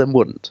 Majority of them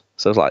wouldn't.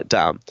 So I was like,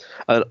 damn.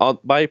 And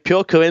by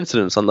pure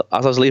coincidence, as I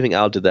was leaving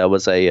Aldi, there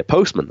was a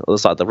postman on the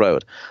side of the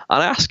road.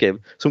 And I asked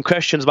him some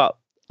questions about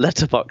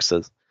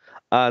letterboxes.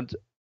 And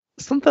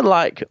something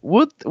like,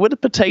 would a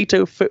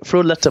potato fit for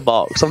a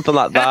letterbox? Something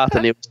like that.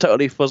 And he was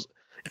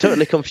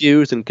totally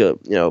confused and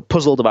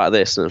puzzled about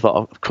this. And I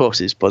thought, of course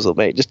he's puzzled,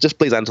 mate. Just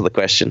please answer the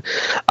question.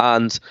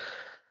 And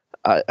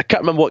I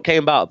can't remember what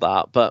came about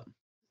that, but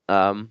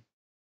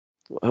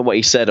what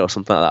he said or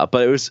something like that.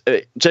 But it was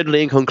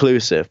generally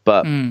inconclusive.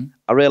 But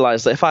I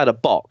realized that if I had a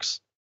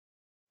box,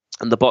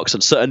 and the box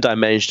had certain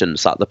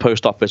dimensions that the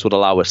post office would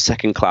allow a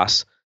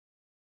second-class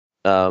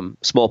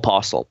small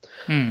parcel,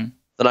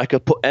 then I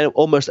could put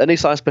almost any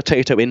size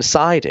potato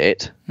inside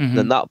it,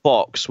 then that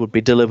box would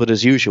be delivered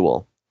as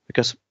usual,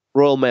 because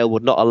Royal Mail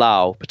would not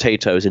allow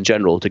potatoes in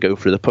general to go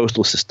through the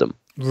postal system.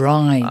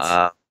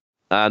 Right.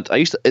 And I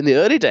used to, in the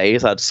early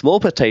days, I had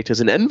small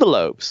potatoes in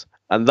envelopes,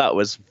 and that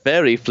was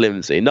very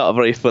flimsy, not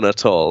very fun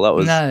at all. That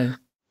was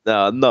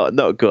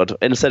not good.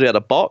 Instead, we had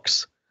a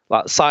box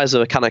like the size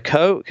of a can of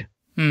Coke,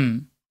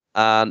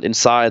 and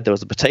inside there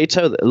was a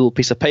potato, a little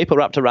piece of paper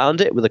wrapped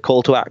around it with a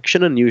call to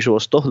action and usual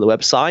stuff on the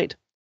website,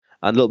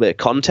 and a little bit of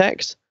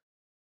context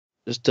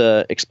just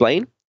to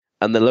explain,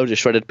 and then loads of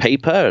shredded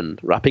paper and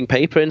wrapping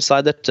paper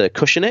inside that to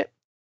cushion it.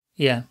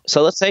 Yeah.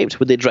 Sellotaped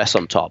with the address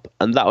on top,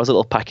 and that was a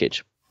little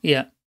package.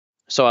 Yeah.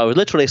 So I was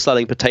literally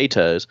selling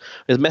potatoes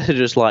with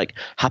messages like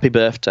 "Happy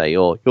Birthday"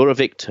 or "You're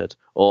evicted"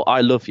 or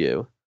 "I love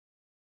you"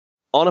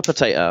 on a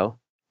potato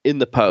in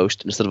the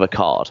post instead of a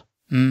card.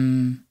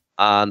 And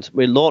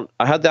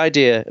I had the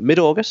idea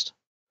mid-August,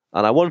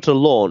 and I wanted to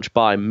launch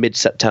by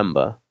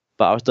mid-September,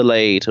 but I was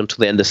delayed until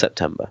the end of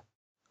September.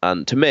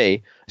 And to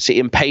me, see,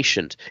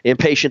 impatient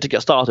to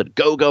get started,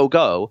 go, go,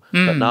 go.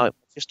 But now, if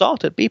you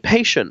started, be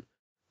patient.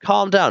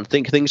 Calm down,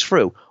 think things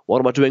through. What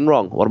am I doing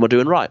wrong? What am I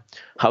doing right?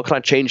 How can I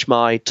change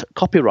my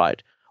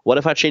copyright? What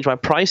if I change my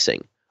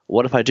pricing?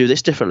 What if I do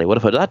this differently? What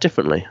if I do that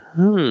differently?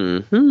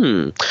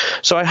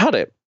 So I had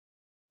it.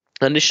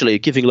 Initially,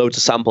 giving loads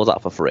of samples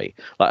out for free.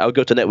 Like I would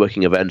go to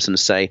networking events and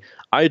say,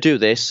 I do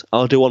this,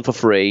 I'll do one for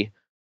free.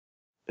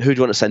 Who do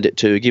you want to send it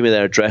to? Give me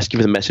their address, give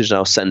me the message, and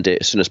I'll send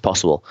it as soon as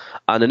possible.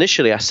 And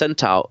initially, I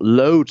sent out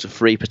loads of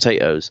free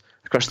potatoes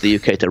across the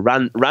UK to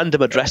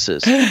random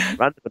addresses,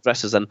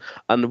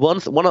 and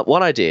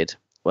one I did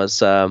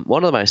was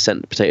one of them I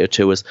sent the potato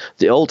to was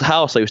the old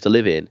house I used to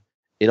live in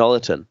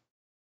Ollerton.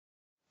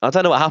 I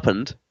don't know what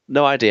happened,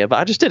 no idea, but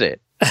I just did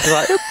it. It was,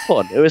 like, it was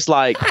fun. It was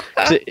like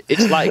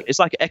it's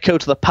like echo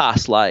to the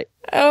past, like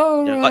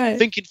like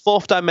thinking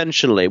fourth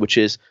dimensionally, which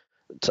is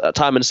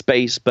time and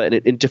space, but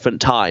in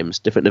different times,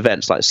 different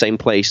events, like same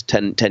place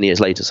 10 years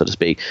later, so to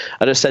speak.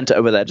 I just sent it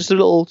over there, just a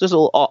little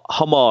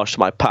homage to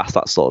my past.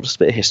 That's all, just a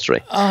bit of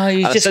history. Oh,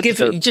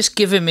 you just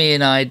given me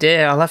an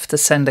idea. I'll have to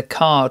send a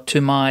card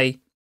to my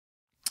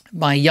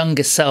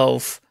younger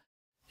self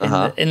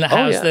in the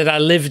house that I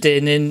lived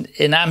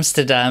in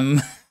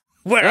Amsterdam,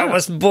 where I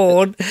was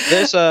born.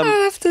 I'll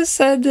have to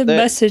send a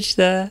message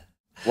there.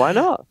 Why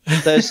not?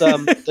 There's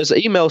an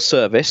email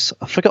service,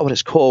 I forgot what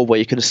it's called, where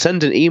you can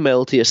send an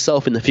email to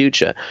yourself in the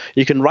future.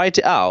 You can write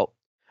it out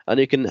and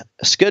you can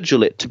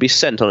schedule it to be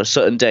sent on a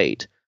certain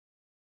date.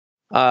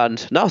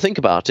 And now think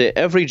about it,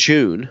 every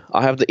June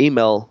I have the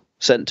email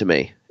sent to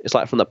me. It's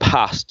like from the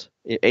past.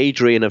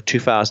 Adrian of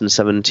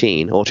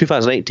 2017 or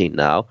 2018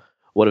 now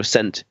would have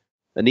sent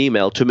an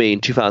email to me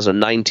in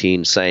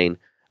 2019 saying,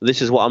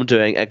 this is what I'm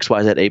doing, X,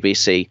 Y, Z, A, B,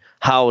 C.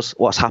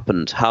 What's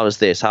happened? How is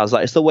this? How's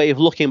that? It's the way of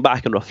looking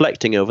back and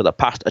reflecting over the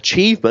past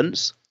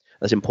achievements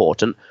that's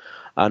important,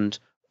 and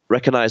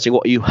recognizing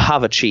what you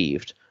have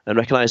achieved and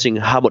recognizing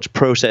how much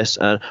process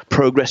and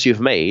progress you've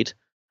made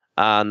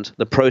and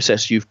the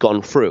process you've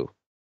gone through.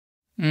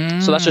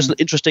 So that's just an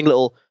interesting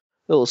little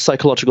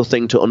psychological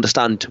thing to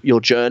understand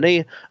your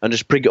journey and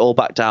just bring it all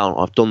back down.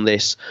 I've done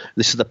this.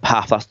 This is the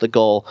path. That's the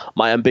goal.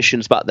 My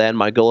ambitions back then,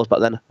 my goals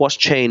back then. What's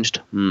changed?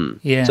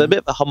 Yeah. So a bit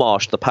of a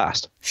homage to the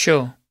past.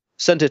 Sure.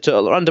 Sent it to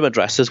a random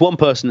address. There's one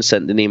person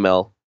sent an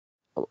email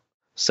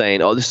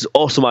saying, "Oh, this is an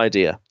awesome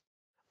idea."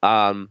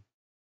 And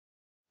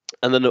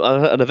then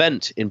an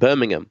event in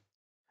Birmingham,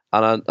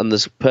 and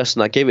this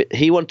person I gave it.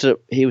 He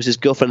was his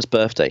girlfriend's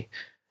birthday.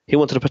 He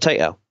wanted a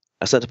potato.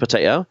 I sent a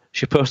potato.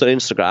 She posted on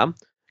Instagram.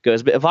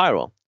 Goes a bit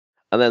viral,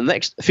 and then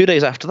a few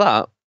days after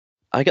that,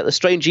 I get the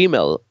strange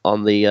email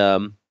on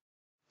the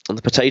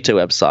potato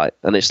website,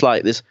 and it's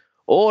like this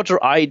order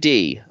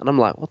ID, and I'm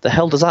like, what the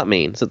hell does that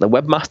mean? Is it the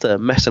webmaster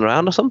messing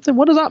around or something?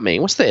 What does that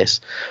mean? What's this?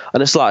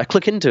 And it's like I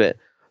click into it.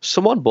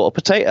 Someone bought a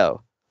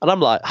potato, and I'm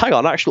like, hang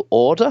on, actual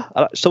order?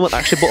 Someone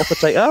actually bought a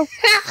potato?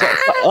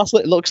 So that's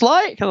what it looks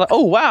like. And I'm like,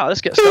 oh wow,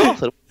 let's get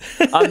started.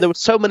 And there were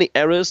so many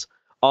errors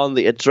on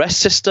the address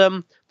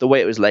system, the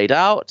way it was laid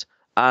out,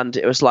 and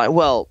it was like,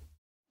 well,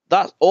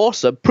 that's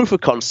awesome. Proof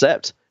of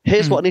concept.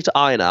 Here's what I need to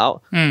iron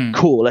out.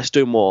 Cool. Let's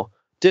do more.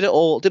 Did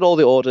all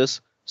the orders,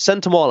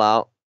 sent them all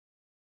out,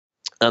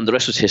 and the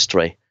rest was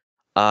history.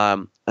 I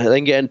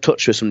then get in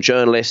touch with some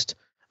journalists,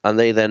 and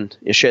they then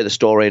share the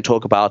story and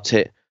talk about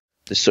it,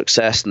 the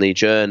success and the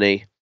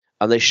journey,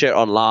 and they share it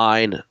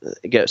online.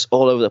 It gets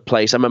all over the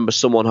place. I remember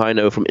someone I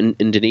know from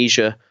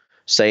Indonesia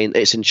saying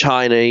it's in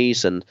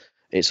Chinese and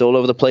it's all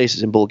over the place.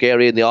 It's in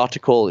Bulgarian. The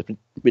article has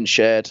been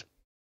shared.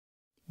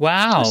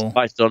 Wow.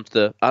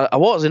 I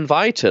was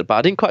invited, but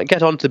I didn't quite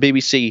get onto the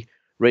BBC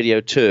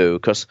Radio 2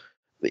 because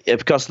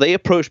they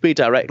approached me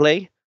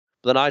directly.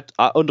 But then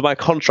I under my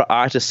contract,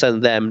 I had to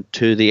send them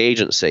to the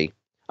agency.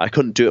 I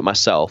couldn't do it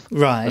myself.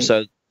 Right. And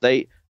so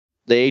the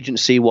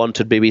agency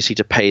wanted BBC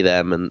to pay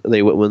them, and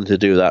they weren't willing to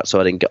do that, so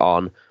I didn't get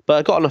on. But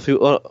I got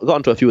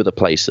onto a few other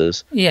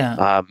places.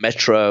 Yeah.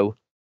 Metro.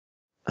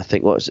 I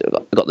think I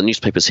got the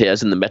newspapers here. I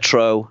was in the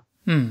Metro.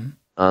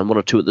 And one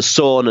or two at the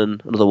Sun,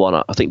 and another one,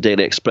 I think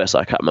Daily Express.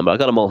 I can't remember. I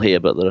got them all here,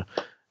 but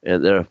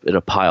they're in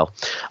a pile.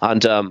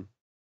 And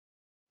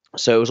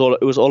so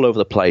it was all over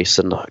the place,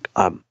 and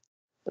a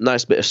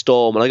nice bit of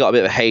storm. And I got a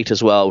bit of hate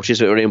as well, which is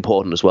very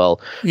important as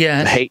well.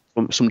 Yeah, hate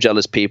from some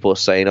jealous people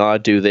saying, "Oh, I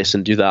do this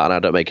and do that, and I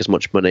don't make as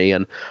much money."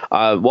 And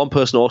one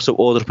person also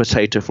ordered a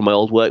potato from my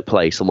old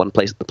workplace, and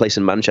the place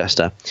in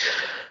Manchester,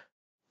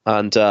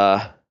 and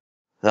that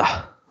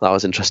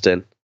was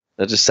interesting.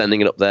 They're just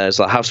sending it up there. It's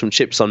like, have some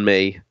chips on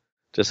me.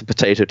 Just a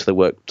potato to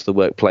the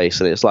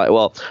workplace, and it's like,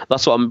 well,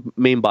 that's what I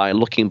mean by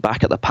looking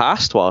back at the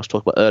past. What I was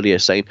talking about earlier,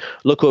 saying,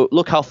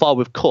 look how far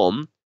we've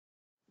come.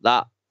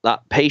 That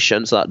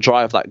patience, that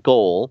drive, that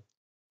goal.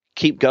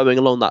 Keep going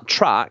along that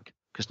track,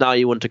 because now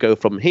you want to go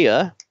from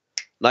here.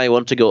 Now you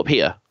want to go up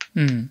here.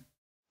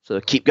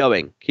 So keep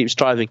going, keep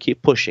striving,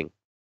 keep pushing,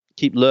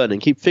 keep learning,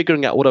 keep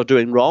figuring out what I'm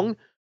doing wrong,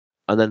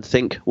 and then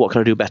think, what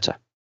can I do better?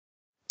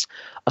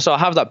 So I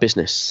have that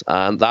business,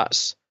 and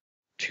that's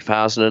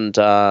 2000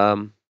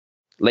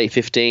 late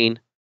 15.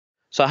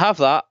 So I have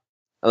that,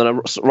 and then I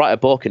write a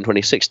book in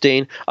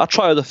 2016. I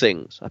try other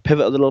things. I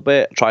pivot a little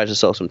bit. I tried to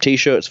sell some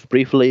T-shirts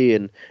briefly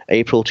in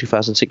April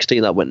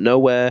 2016. That went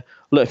nowhere.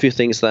 Learned a few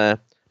things there.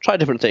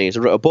 Tried different things. I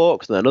wrote a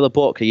book, then another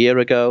book a year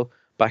ago,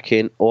 back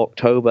in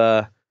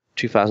October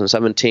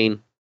 2017.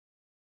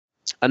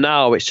 And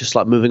now it's just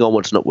like moving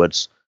onwards and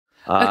upwards.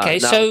 Okay,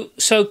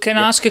 so can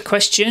I ask a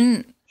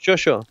question?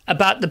 Sure.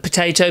 About the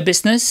potato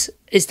business?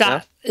 Is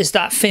that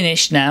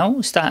finished now?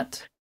 Is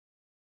that...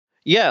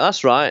 Yeah,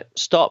 that's right.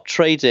 Stopped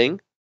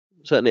trading.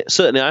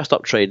 Certainly I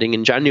stopped trading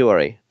in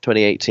January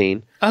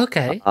 2018.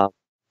 Okay.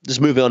 Just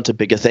moving on to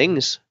bigger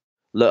things.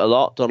 learned a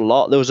lot, done a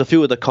lot. There was a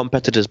few of the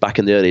competitors back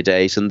in the early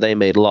days, and they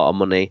made a lot of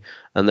money,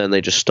 and then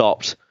they just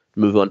stopped,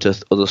 moved on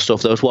to other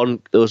stuff. There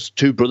was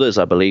two brothers,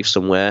 I believe,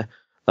 somewhere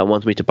that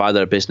wanted me to buy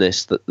their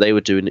business. That they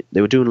were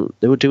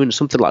doing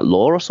something like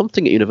law or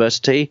something at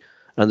university,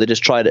 and they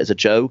just tried it as a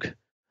joke,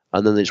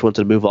 and then they just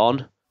wanted to move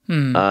on.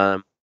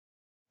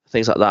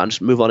 Things like that, and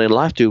just move on in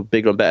life, do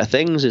bigger and better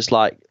things. It's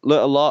like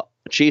learned a lot,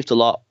 achieved a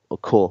lot. Oh,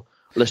 cool.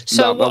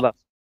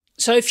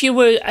 So if you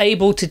were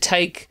able to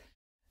take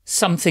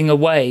something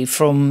away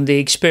from the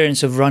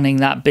experience of running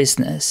that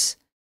business,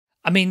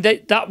 I mean,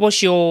 that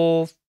was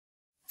your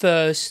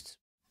first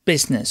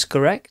business,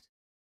 correct?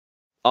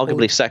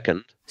 Arguably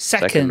second.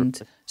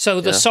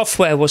 So the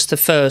software was the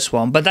first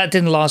one, but that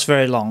didn't last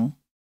very long.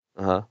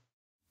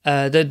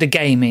 The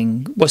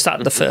gaming, was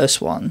that the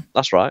first one?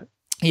 That's right.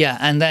 Yeah,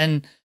 and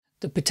then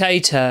the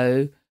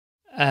potato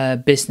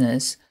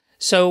business.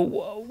 So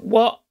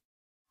what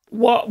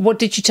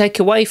did you take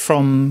away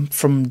from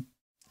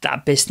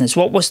that business?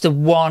 What was the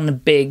one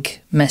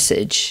big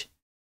message,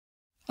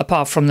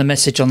 apart from the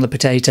message on the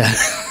potato?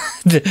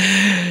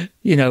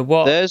 You know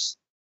what?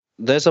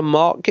 There's a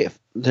market.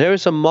 There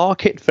is a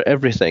market for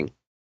everything.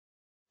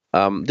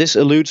 This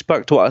alludes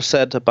back to what I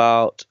said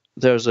about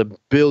there's a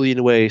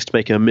billion ways to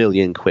make £1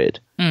 million.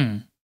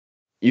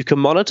 You can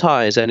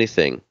monetize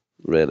anything,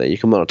 really. You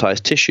can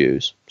monetize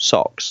tissues,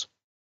 socks.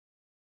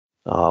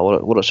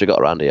 What else we got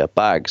around here?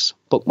 Bags,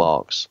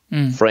 bookmarks,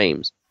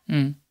 frames.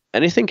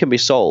 Anything can be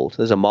sold.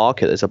 There's a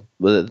market.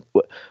 Where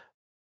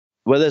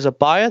there's a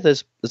buyer,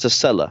 there's a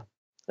seller.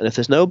 And if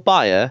there's no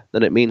buyer,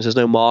 then it means there's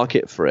no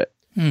market for it.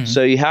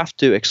 So you have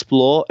to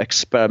explore,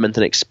 experiment,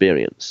 and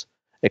experience.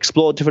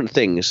 Explore different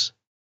things.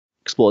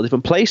 Explore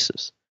different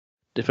places.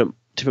 Different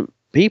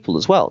people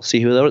as well. See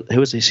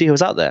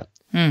who's out there.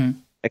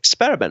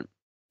 Experiment.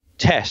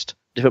 Test.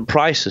 Different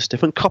prices.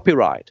 Different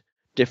copyright.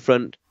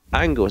 Different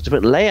angles.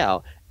 Different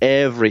layout.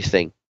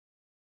 Everything.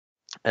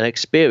 And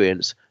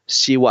experience.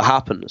 See what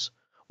happens.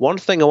 One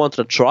thing I wanted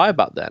to try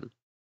back then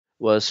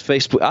was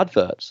Facebook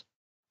adverts.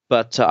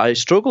 But I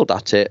struggled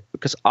at it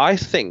because I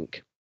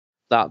think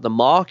that the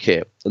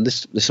market, and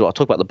this is what I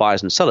talk about the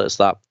buyers and sellers,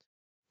 that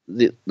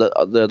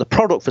the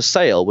product for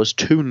sale was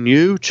too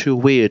new, too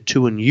weird,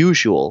 too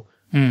unusual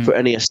for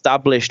any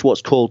established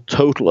what's called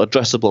total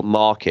addressable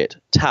market,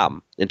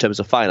 TAM, in terms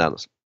of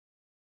finance,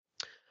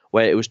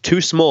 where it was too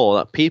small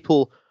that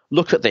people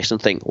look at this and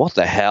think, what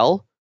the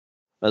hell?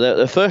 And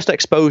the first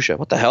exposure,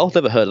 what the hell?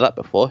 Never heard of that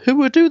before. Who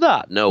would do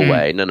that? No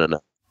way. No.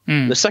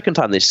 The second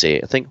time they see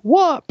it, I think,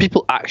 what?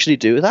 People actually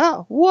do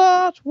that?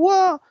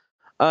 What?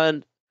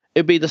 And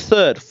it'd be the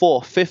third,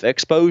 fourth, fifth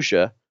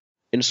exposure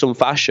in some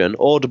fashion,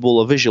 audible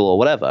or visual or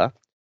whatever,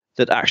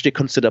 that actually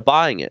consider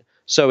buying it.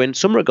 So in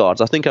some regards,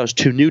 I think I was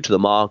too new to the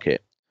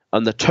market.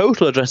 And the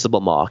total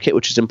addressable market,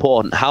 which is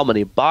important, how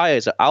many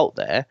buyers are out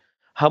there,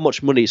 how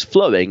much money is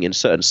flowing in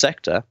certain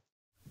sectors,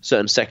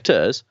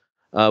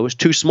 was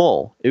too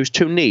small. It was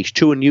too niche,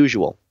 too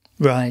unusual.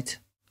 Right.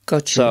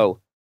 Gotcha.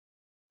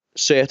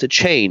 So you have to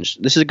change.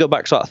 This is a go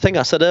back to that thing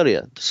I said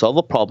earlier. To solve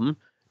a problem,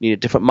 you need a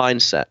different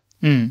mindset.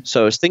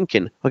 So I was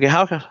thinking, okay,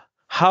 how can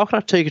I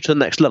take it to the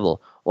next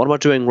level? What am I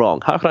doing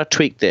wrong? How can I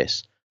tweak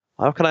this?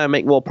 How can I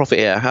make more profit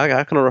here?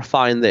 How can I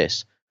refine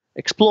this?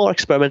 Explore,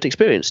 experiment,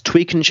 experience.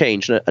 Tweak and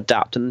change, and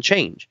adapt and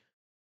change.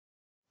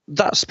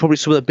 That's probably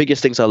some of the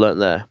biggest things I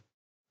learned there.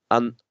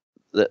 And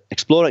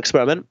explore,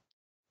 experiment,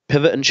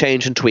 pivot and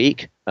change and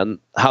tweak, and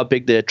how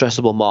big the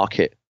addressable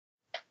market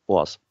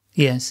was.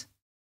 Yes.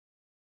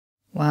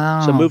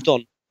 Wow. So moved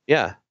on.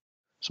 Yeah.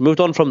 So moved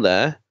on from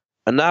there,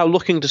 and now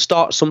looking to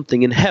start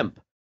something in hemp,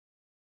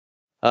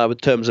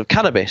 with terms of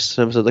cannabis,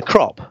 in terms of the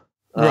crop.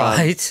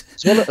 Right.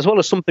 As well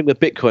as something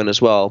with Bitcoin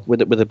as well,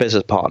 with a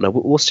business partner.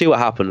 We'll see what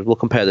happens. We'll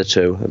compare the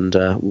two, and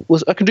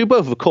I can do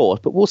both, of course,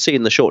 but we'll see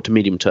in the short to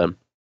medium term.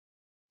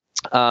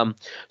 So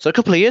a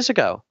couple of years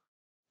ago,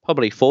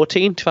 probably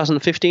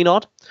 2015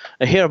 odd,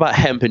 I hear about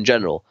hemp in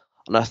general,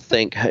 and I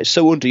think it's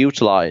so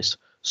underutilized,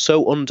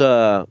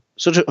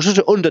 such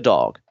an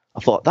underdog. I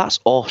thought, that's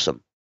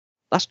awesome.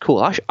 That's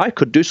cool. I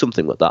could do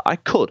something with that. I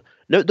could.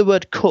 Note the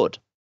word could.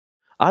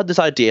 I had this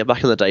idea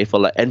back in the day for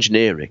like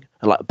engineering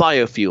and like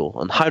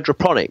biofuel and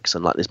hydroponics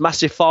and like these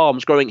massive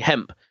farms growing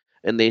hemp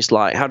in these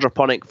like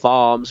hydroponic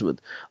farms with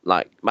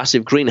like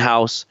massive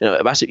greenhouses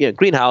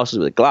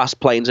with glass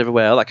planes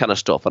everywhere, all that kind of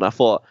stuff. And I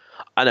thought,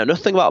 I know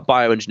nothing about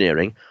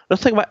bioengineering,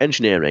 nothing about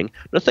engineering,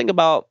 nothing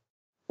about,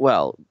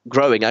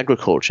 growing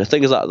agriculture,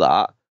 things like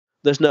that.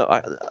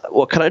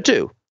 What can I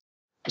do?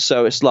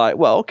 So it's like,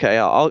 well, okay,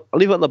 I'll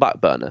leave it on the back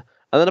burner.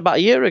 And then about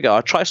a year ago,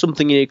 I tried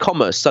something in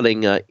e-commerce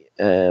selling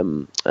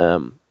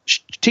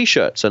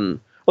T-shirts and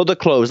other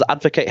clothes that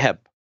advocate hemp.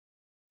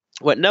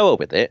 Went nowhere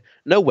with it,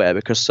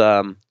 because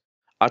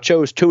I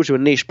chose too much of a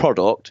niche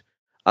product,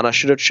 and I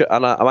should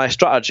have. My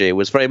strategy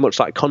was very much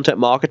like content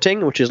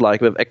marketing, which is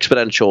like an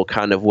exponential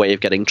kind of way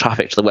of getting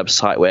traffic to the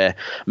website, where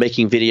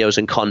making videos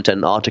and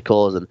content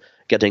articles and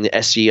getting the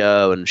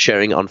SEO and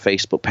sharing it on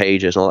Facebook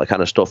pages and all that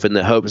kind of stuff, in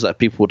the hopes that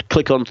people would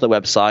click onto the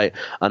website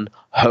and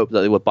hope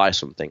that they would buy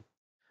something.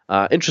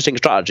 Interesting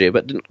strategy,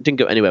 but didn't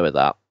go anywhere with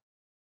that.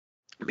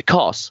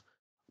 Because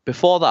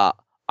before that,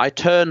 I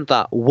turned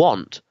that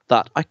want,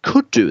 that I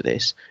could do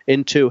this,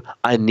 into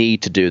I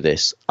need to do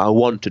this. I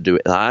want to do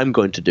it. And I'm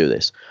going to do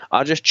this.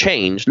 I just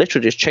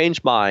literally just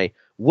changed my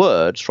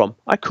words from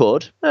I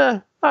could,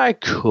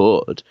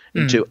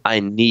 into I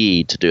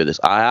need to do this.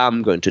 I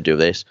am going to do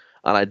this.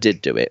 And I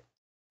did do it.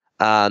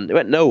 And it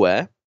went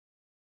nowhere.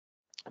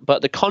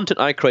 But the content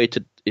I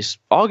created is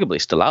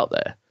arguably still out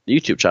there. The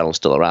YouTube channel is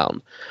still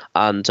around.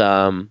 And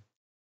a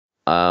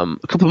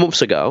couple of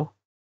months ago,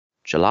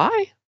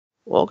 July,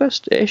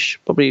 August-ish,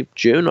 probably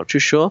June, not too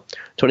sure,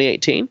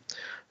 2018.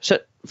 So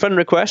friend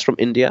request from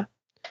India.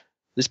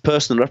 This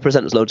person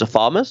represents loads of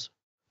farmers.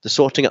 They're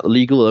sorting out the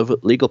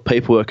legal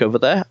paperwork over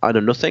there. I know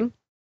nothing.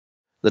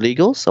 The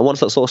legals. And once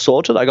that's all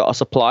sorted, I got a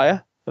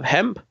supplier of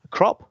hemp,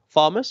 crop,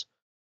 farmers,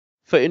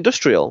 for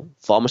industrial,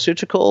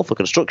 pharmaceutical, for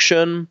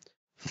construction,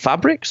 for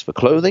fabrics, for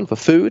clothing, for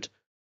food,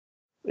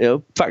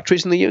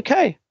 factories in the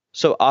UK.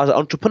 So as an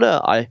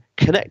entrepreneur, I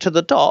connected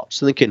the dots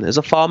thinking, there's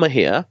a farmer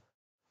here.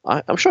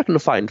 I'm sure I can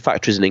find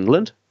factories in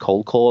England,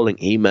 cold calling,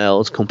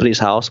 emails, company's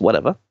house,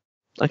 whatever.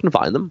 I can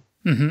find them.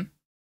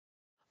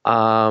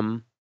 Mm-hmm.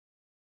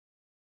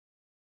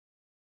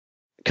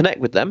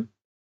 Connect with them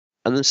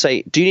and then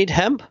say, do you need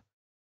hemp?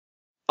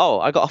 Oh,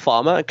 I got a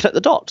farmer, and connect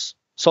the dots,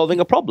 solving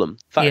a problem.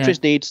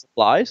 Factories need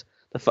supplies.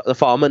 The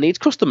farmer needs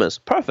customers.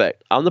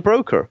 Perfect. I'm the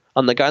broker.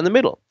 I'm the guy in the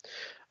middle.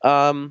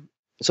 So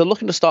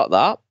looking to start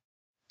that.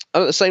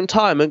 And at the same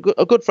time, a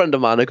good friend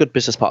of mine, a good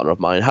business partner of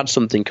mine, had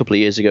something a couple of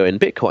years ago in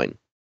Bitcoin.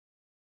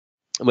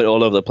 I went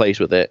all over the place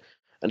with it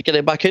and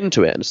getting back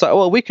into it. And it's like,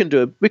 well, we can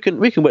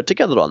work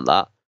together on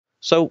that.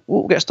 So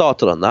we'll get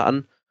started on that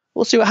and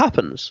we'll see what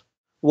happens.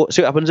 We'll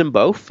see what happens in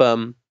both.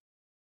 And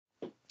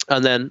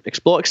then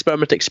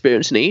experiment,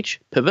 experience in each,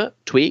 pivot,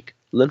 tweak,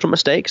 learn from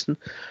mistakes,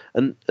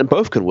 and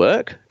both can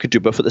work. Could do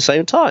both at the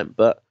same time.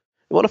 But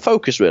you want to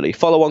focus really,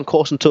 follow one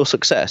course until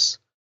success.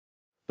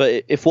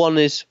 But if one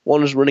is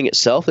running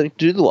itself, then you can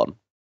do the one.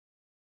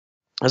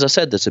 As I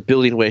said, there's a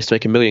billion ways to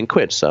make $1 million,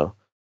 so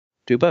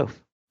do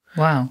both.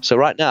 Wow. So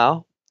right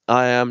now,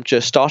 I am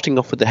just starting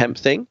off with the hemp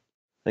thing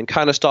and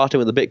kind of starting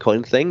with the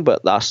Bitcoin thing,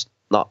 but that's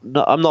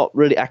I'm not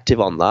really active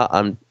on that.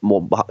 I'm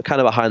more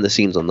kind of behind the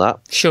scenes on that.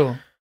 Sure.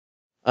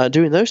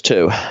 Doing those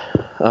two.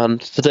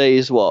 And today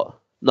is what?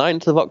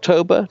 9th of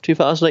October,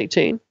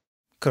 2018?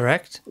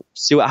 Correct.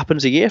 See what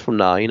happens a year from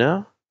now,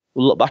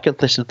 We'll look back at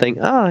this and think,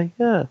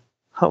 yeah,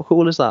 how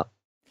cool is that?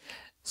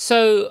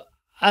 So,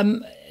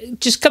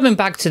 just coming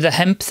back to the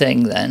hemp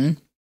thing then.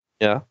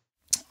 Yeah.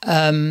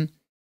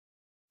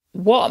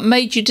 What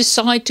made you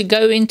decide to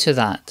go into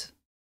that?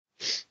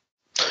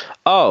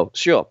 Oh,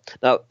 sure.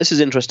 Now, this is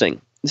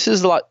interesting. This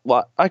is like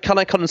what I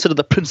consider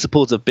the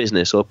principles of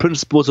business, or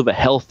principles of a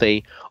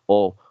healthy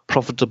or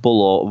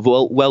profitable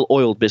or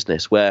well-oiled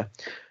business, where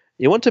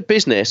you want a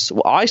business,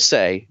 I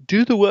say,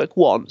 do the work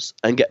once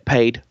and get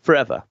paid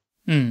forever.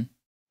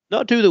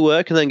 Not do the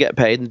work and then get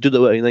paid, and do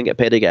the work and then get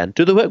paid again.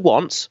 Do the work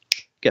once,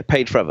 get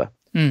paid forever.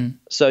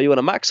 So you want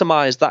to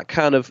maximize that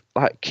kind of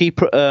like key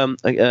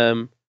performance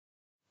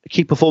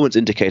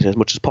indicator as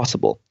much as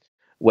possible,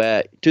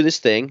 where do this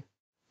thing,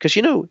 because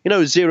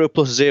 0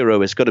 plus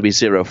 0 is going to be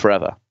 0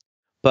 forever,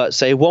 but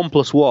say 1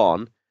 plus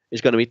 1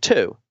 is going to be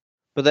 2.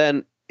 But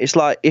then it's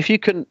like, if you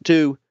can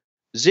do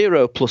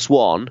 0 plus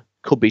 1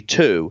 could be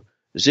 2,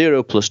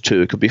 0 plus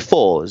 2 could be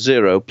 4,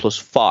 0 plus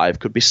 5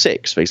 could be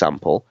 6, for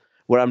example,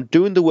 where I'm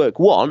doing the work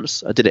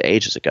once. I did it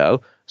ages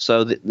ago,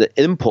 so the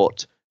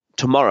input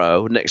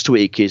tomorrow, next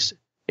week is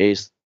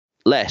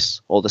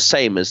less or the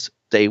same as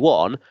day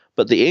one,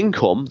 but the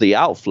income, the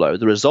outflow,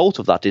 the result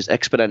of that is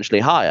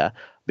exponentially higher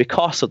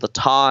because of the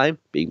time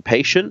being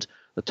patient,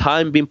 the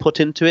time being put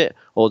into it,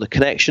 or the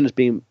connections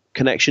being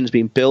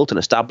built and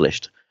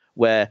established,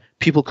 where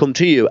people come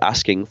to you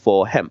asking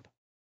for hemp.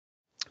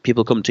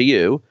 People come to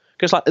you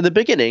because, like, in the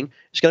beginning,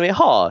 it's going to be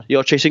hard.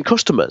 You're chasing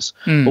customers.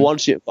 But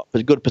once you've got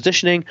good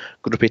positioning,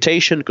 good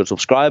reputation, good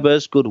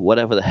subscribers, good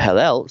whatever the hell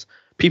else,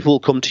 people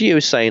will come to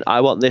you saying, I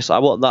want this, I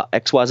want that,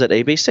 X, Y, Z,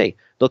 A, B, C.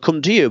 They'll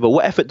come to you, but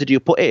what effort did you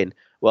put in?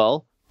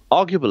 Well,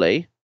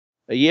 arguably,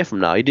 a year from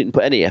now, you didn't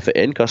put any effort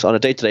in, because on a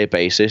day-to-day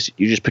basis,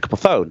 you just pick up a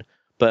phone.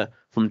 But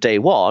from day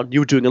one,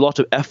 you were doing a lot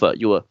of effort.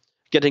 You were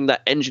getting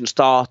that engine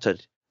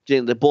started,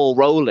 getting the ball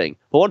rolling.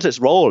 But once it's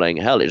rolling,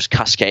 hell, it just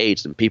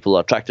cascades and people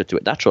are attracted to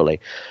it naturally.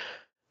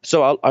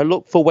 So I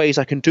look for ways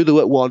I can do the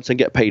work once and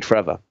get paid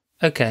forever.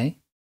 Okay.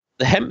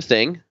 The hemp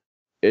thing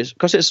is,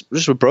 because it's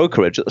just a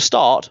brokerage, at the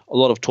start, a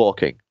lot of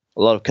talking,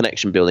 a lot of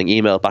connection building,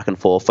 email back and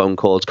forth, phone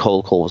calls,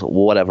 cold calls,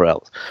 whatever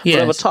else. Yes.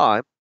 But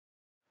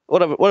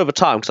over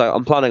time, because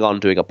I'm planning on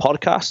doing a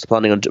podcast,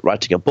 planning on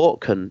writing a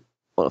book and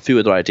a few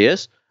other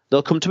ideas,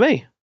 they'll come to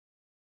me.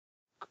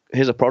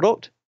 Here's a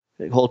product,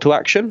 call to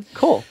action,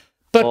 cool.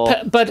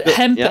 But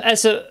hemp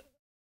as a...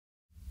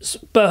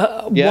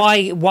 But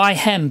why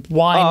hemp?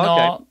 Why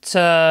not?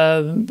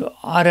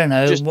 I don't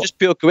know. Just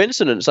pure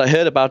coincidence. I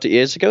heard about it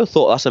years ago.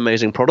 Thought that's an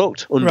amazing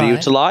product,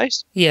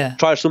 underutilized. Right. Yeah.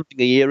 Tried something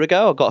a year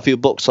ago. I got a few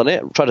books on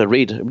it. Tried to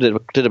read. Did a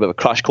bit of a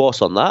crash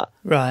course on that.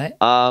 Right.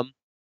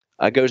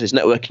 I go to these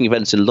networking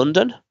events in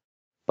London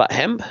about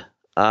hemp,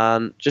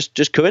 and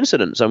just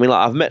coincidence. I mean,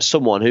 like I've met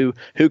someone who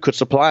could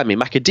supply me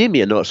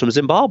macadamia nuts from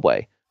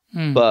Zimbabwe,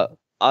 but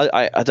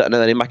I don't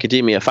know any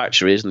macadamia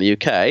factories in the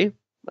UK.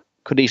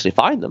 Could easily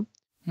find them,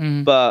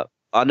 but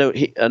I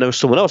know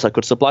someone else that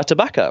could supply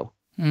tobacco.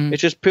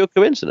 It's just pure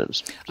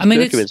coincidence. I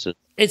mean,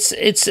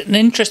 it's an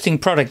interesting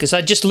product because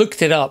I just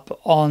looked it up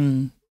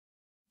on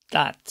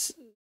that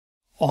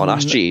on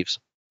Ask Jeeves.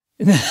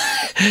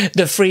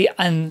 the free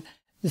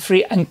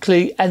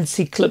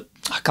encyclopedia.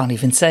 I can't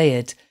even say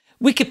it.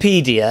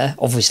 Wikipedia,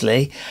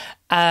 obviously,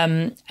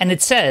 and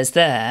it says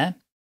there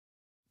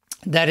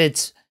that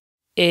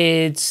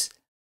it's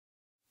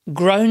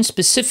grown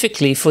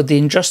specifically for the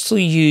industrial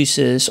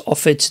uses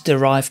of its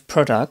derived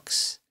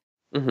products.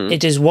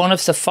 It is one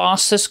of the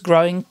fastest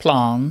growing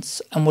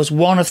plants and was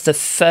one of the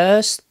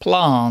first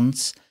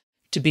plants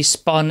to be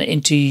spun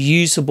into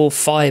usable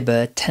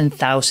fiber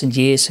 10,000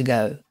 years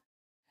ago.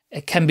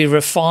 It can be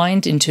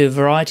refined into a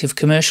variety of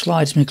commercial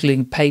items,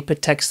 including paper,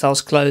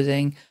 textiles,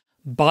 clothing,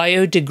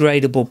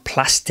 biodegradable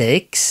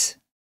plastics.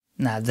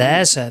 Now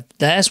there's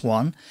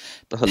one.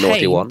 That's a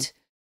naughty one.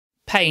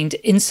 Paint,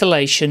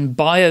 insulation,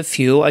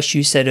 biofuel, as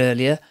you said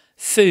earlier,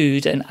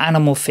 food and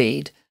animal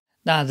feed.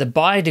 Now, the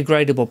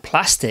biodegradable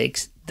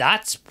plastics,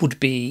 that would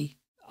be,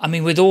 I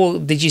mean,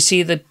 did you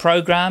see the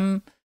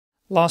program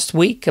last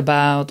week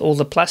about all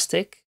the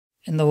plastic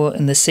in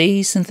the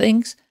seas and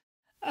things?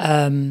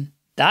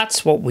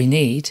 That's what we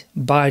need,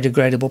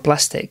 biodegradable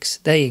plastics.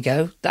 There you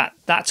go.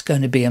 That's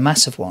going to be a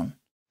massive one.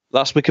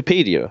 That's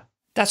Wikipedia?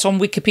 That's on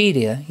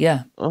Wikipedia,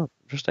 yeah. Oh,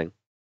 interesting.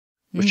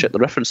 We'll check the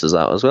references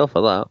out as well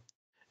for that.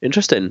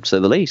 Interesting, to say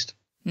the least.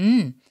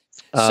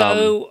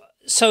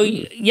 So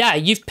yeah,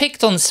 you've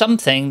picked on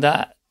something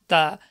that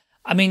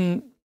I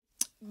mean,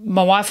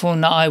 my wife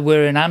and I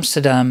were in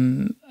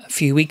Amsterdam a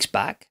few weeks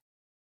back,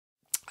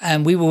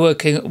 and we were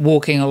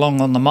walking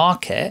along on the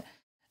market,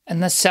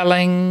 and they're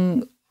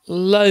selling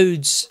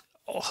loads,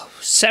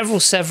 several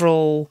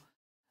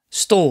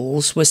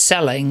stalls were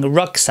selling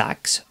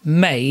rucksacks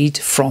made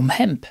from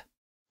hemp.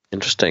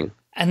 Interesting.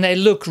 And they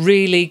look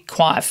really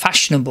quite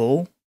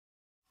fashionable,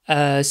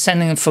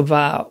 selling them for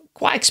about,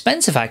 quite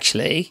expensive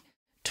actually,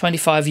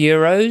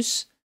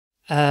 €25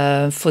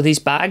 for these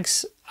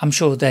bags. I'm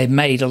sure they're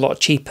made a lot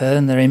cheaper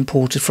and they're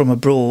imported from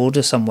abroad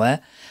or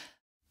somewhere.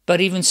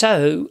 But even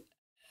so,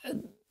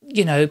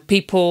 you know,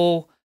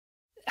 people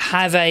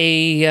have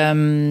a,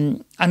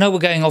 I know we're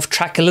going off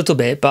track a little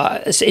bit,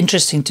 but it's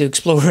interesting to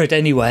explore it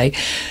anyway,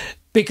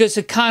 because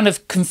it kind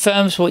of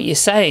confirms what you're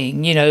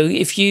saying. You know,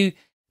 if you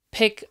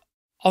pick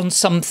on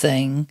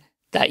something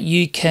that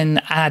you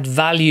can add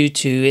value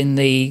to in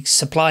the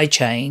supply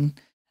chain,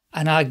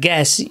 and I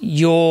guess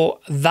your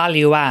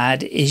value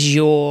add is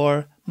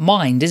your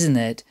mind, isn't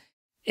it?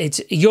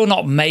 You're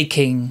not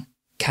making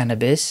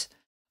cannabis,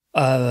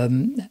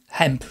 hemp,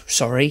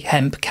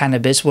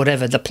 cannabis,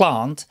 whatever the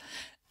plant.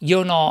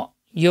 You're not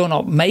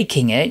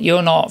making it.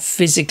 You're not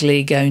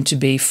physically going to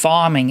be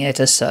farming it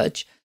as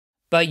such,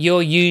 but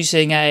you're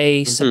using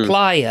a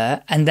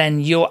supplier, and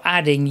then you're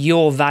adding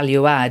your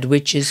value add,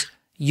 which is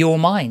your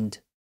mind.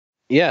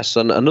 Yes,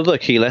 and another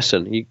key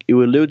lesson,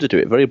 you alluded to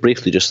it very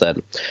briefly just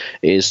then,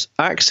 is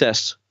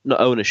access, not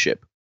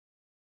ownership.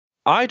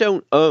 I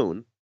don't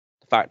own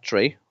the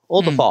factory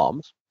or the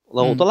farms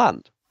or the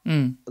land.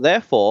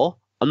 Therefore,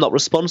 I'm not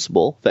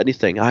responsible for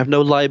anything. I have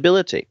no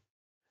liability.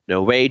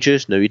 No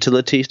wages, no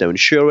utilities, no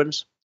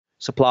insurance,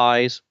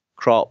 supplies,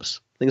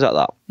 crops, things like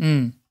that.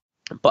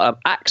 But I'm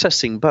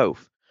accessing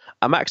both.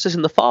 I'm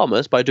accessing the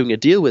farmers by doing a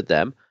deal with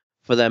them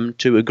for them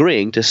to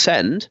agreeing to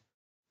send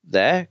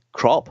their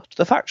crop to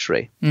the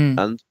factory.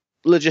 And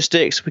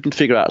logistics, we can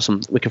figure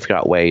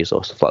out ways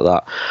or stuff like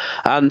that.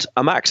 And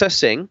I'm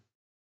accessing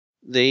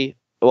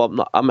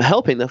I'm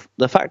helping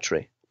the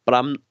factory, but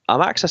I'm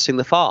accessing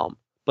the farm,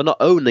 but not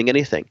owning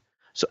anything.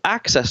 So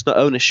access, not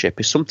ownership,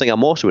 is something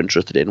I'm also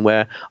interested in,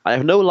 where I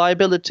have no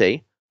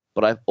liability,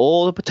 but I have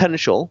all the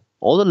potential,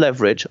 all the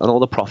leverage, and all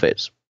the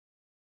profits.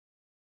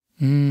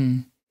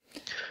 And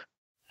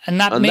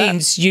that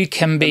means you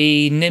can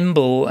be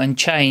nimble and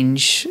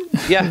change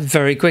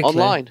very quickly.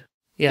 Online.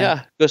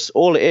 Yeah, because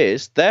all it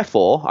is,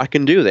 therefore, I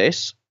can do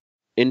this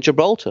in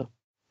Gibraltar,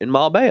 in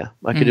Marbella.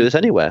 I can do this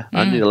anywhere.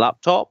 I need a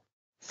laptop,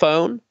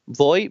 phone,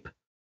 VoIP,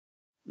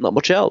 not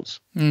much else.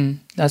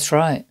 That's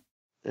right.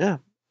 Yeah.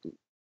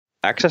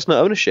 Access,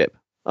 no ownership.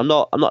 I'm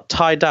not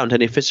tied down to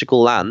any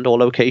physical land or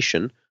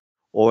location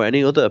or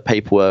any other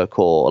paperwork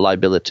or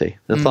liability.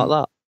 Nothing like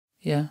that.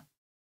 Yeah.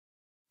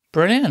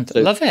 Brilliant.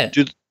 So love it.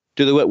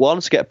 Do the work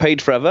once, get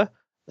paid forever.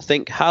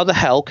 Think, how the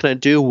hell can I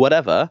do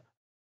whatever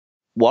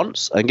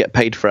once and get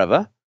paid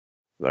forever?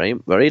 Very,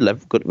 very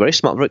good, very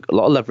smart, a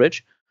lot of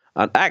leverage.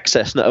 And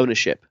access, no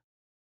ownership.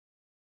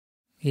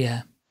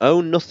 Yeah.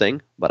 Own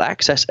nothing, but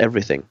access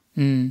everything.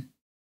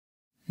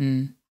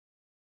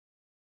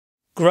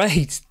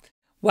 Great.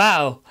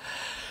 Wow.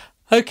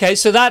 Okay,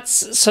 so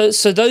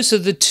so those are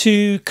the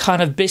two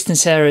kind of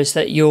business areas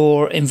that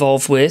you're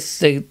involved with,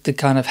 the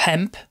kind of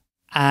hemp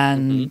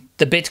and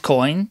the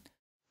Bitcoin.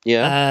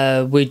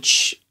 Yeah.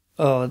 Which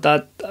Oh,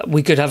 that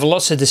we could have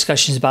lots of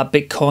discussions about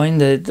Bitcoin.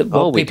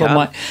 What people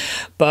might,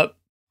 but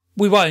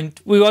we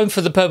won't. We won't for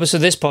the purpose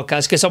of this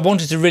podcast, because I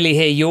wanted to really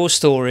hear your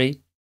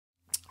story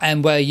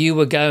and where you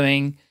were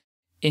going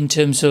in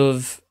terms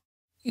of,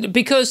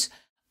 because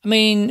I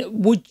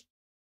mean,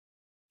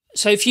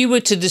 so if you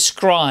were to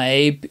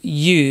describe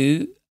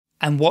you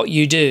and what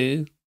you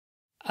do,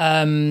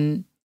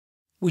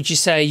 would you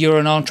say you're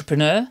an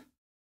entrepreneur?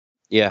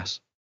 Yes.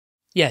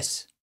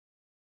 Yes.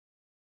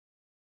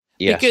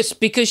 Yes.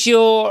 Because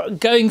you're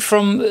going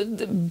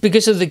from,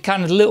 because of the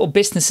kind of little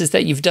businesses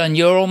that you've done,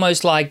 you're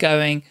almost like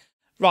going,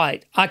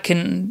 right, I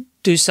can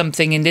do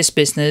something in this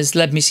business.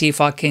 Let me see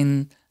if I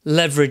can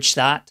leverage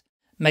that,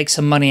 make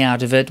some money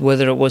out of it,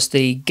 whether it was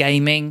the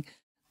gaming,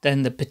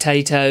 then the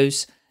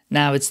potatoes,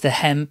 now it's the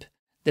hemp,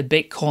 the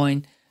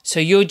Bitcoin.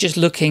 So you're just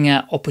looking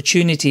at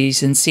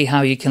opportunities and see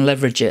how you can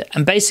leverage it.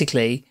 And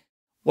basically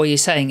what you're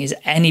saying is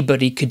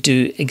anybody could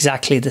do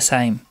exactly the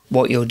same,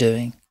 what you're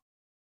doing.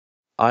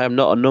 I am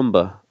not a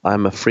number. I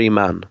am a free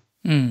man.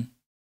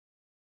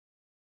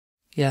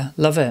 Yeah,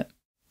 love it.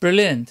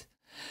 Brilliant.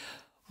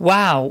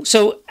 Wow.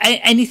 So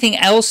anything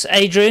else,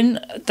 Adrian,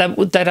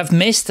 that I've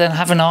missed and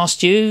haven't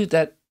asked you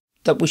that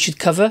we should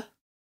cover?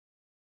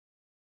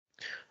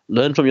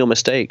 Learn from your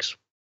mistakes.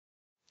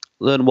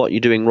 Learn what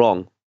you're doing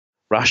wrong.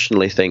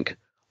 Rationally think,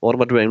 what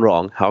am I doing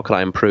wrong? How can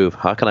I improve?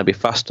 How can I be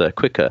faster,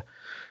 quicker?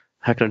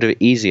 How can I do it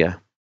easier?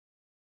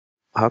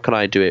 How can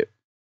I do it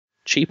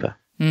cheaper?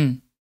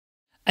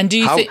 And do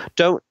you think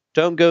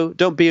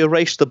don't be a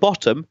race to the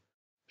bottom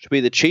to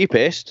be the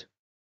cheapest.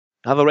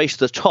 Have a race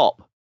to the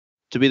top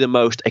to be the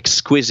most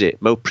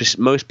exquisite, most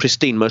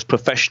pristine, most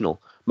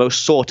professional,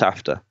 most sought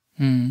after.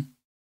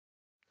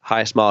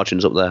 Highest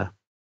margins up there.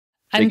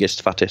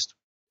 Biggest, fattest.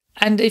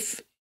 And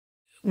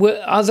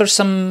are there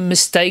some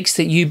mistakes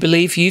that you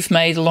believe you've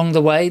made along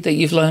the way that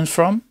you've learned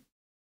from?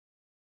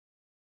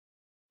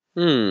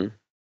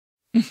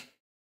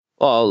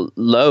 Well,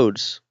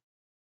 loads.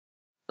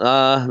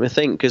 I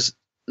think because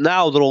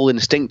now they're all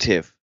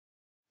instinctive.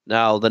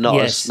 Now they're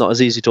not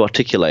as easy to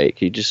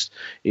articulate. You just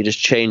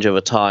change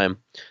over time.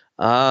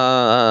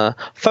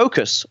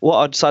 Focus. What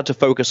I decided to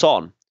focus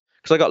on,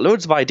 because I got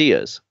loads of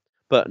ideas,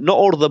 but not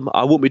all of them.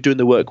 I won't be doing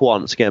the work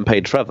once, getting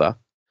paid forever.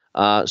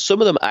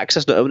 Some of them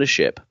access to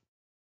ownership,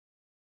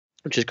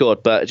 which is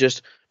good, but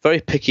just very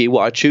picky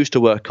what I choose to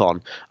work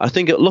on. I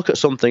think look at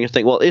something and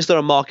think, well, is there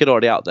a market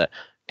already out there?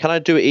 Can I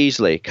do it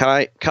easily? Can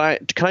I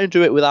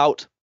do it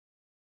without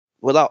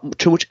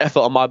too much effort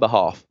on my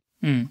behalf?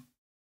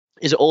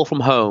 Is it all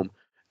from home?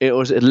 It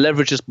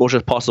leveraged as much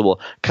as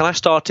possible. Can I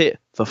start it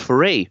for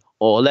free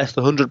or less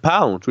than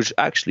 £100, which is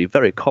actually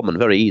very common,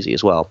 very easy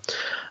as well?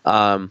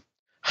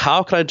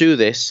 How can I do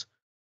this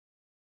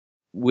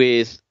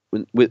with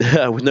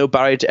no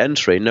barrier to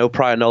entry, no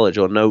prior knowledge,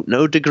 or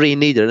no degree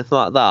needed, anything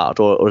like that,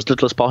 or as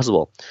little as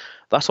possible?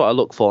 That's what I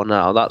look for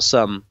now. That's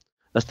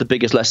the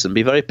biggest lesson.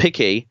 Be very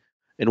picky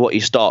in what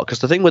you start, because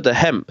the thing with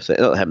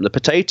the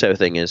potato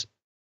thing is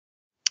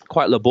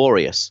quite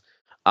laborious.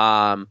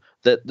 The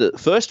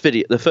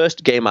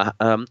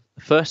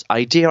first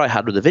idea I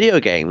had with the video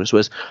games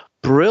was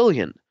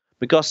brilliant,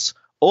 because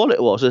all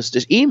it was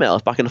just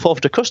emails back and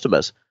forth to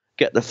customers,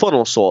 get the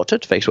funnel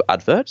sorted, Facebook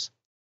adverts,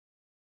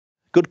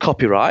 good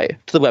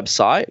copyright to the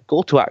website,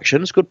 call to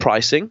actions, good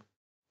pricing,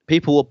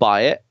 people will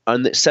buy it,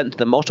 and it's sent to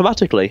them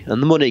automatically,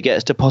 and the money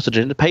gets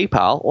deposited into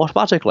PayPal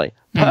automatically.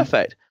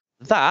 Perfect.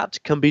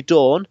 That can be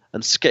done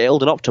and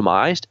scaled and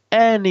optimized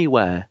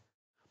anywhere.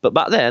 But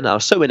back then, I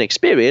was so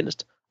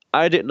inexperienced,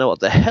 I didn't know what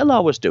the hell I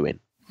was doing.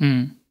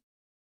 So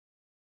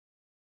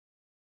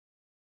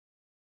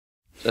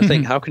I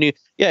think, how can you?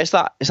 Yeah, it's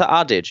that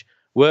adage: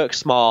 work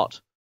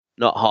smart,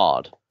 not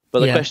hard.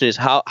 But the question is,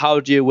 how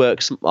do you work?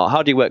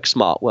 How do you work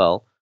smart?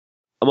 Well,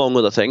 among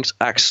other things,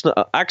 access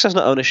and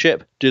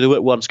ownership. Do the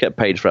work once, get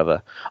paid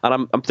forever.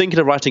 And I'm thinking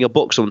of writing a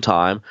book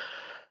sometime.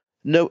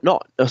 No,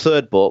 not a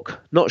third book.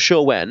 Not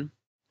sure when,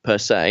 per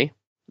se.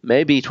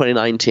 Maybe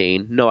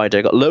 2019. No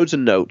idea. Got loads of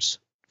notes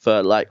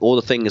for like all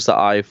the things that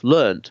I've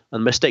learned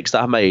and mistakes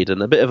that I've made,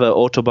 and a bit of an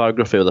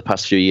autobiography over the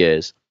past few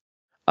years.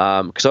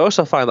 Because I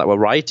also find that when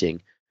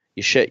writing,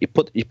 you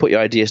put your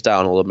ideas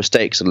down, all the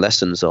mistakes and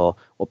lessons or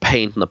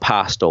pain from the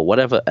past or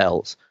whatever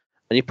else,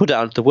 and you put it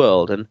out into the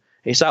world, and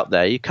it's out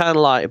there. You kind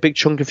of like, a big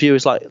chunk of you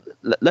is like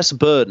less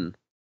burden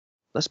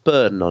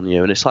on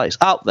you, and it's like it's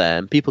out there,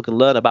 and people can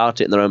learn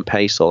about it in their own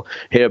pace or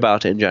hear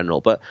about it in general.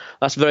 But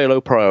that's very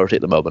low priority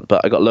at the moment.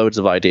 But I got loads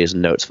of ideas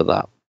and notes for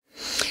that.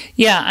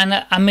 Yeah,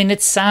 and I mean,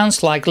 it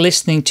sounds like,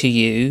 listening to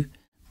you,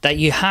 that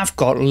you have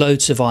got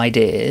loads of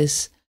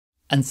ideas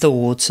and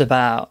thoughts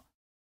about,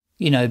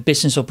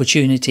 business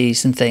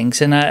opportunities and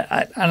things. And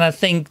I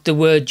think the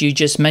word you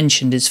just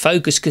mentioned is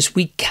focus, because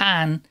we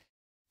can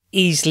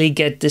easily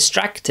get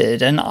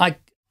distracted. And I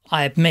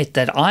admit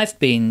that I've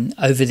been,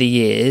 over the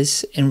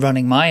years in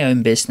running my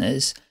own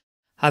business,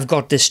 I've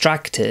got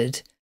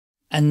distracted,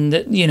 and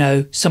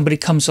somebody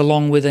comes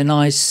along with a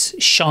nice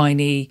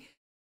shiny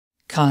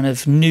kind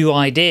of new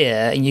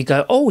idea, and you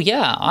go, oh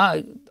yeah,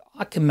 I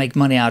can make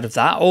money out of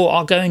that, or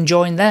I'll go and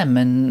join them,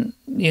 and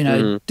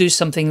do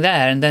something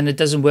there, and then it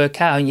doesn't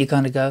work out, and you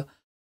kind of go,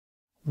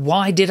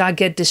 why did I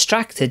get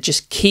distracted?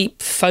 Just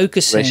keep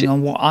focusing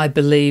on what I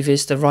believe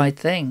is the right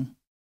thing.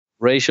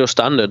 Raise your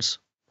standards.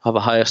 Have a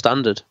higher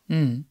standard.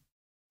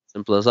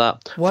 Simple as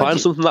that.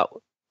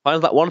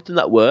 Find that one thing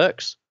that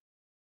works,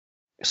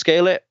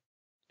 scale it,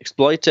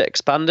 exploit it,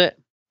 expand it,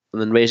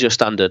 and then raise your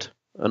standard.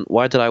 And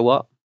why did I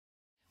what?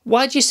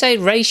 Why do you say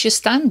raise your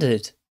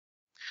standard?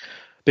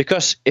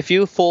 Because if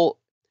your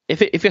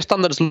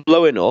standard is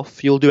low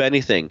enough, you'll do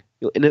anything.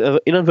 You'll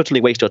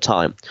inadvertently waste your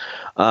time.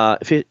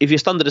 If your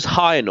standard is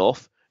high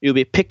enough, you'll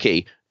be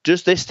picky.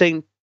 Does this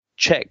thing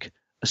check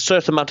a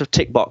certain amount of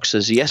tick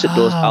boxes? Yes, it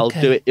does. I'll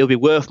do it. It'll be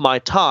worth my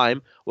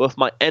time, worth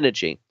my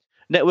energy.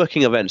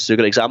 Networking events is a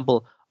good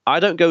example. I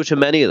don't go to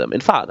many of them.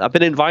 In fact, I've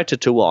been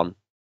invited to one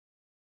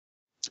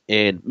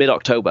in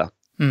mid-October.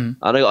 And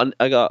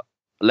I got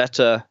a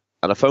letter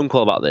and a phone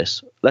call about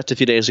this. Letter a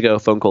few days ago, a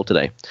phone call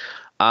today.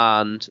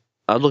 And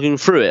I was looking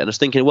through it and I was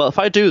thinking, well, if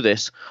I do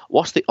this,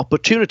 what's the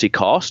opportunity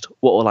cost?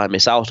 What will I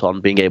miss out on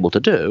being able to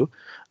do?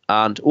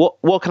 And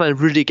what can I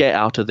really get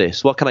out of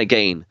this? What can I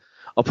gain?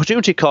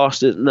 Opportunity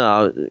cost is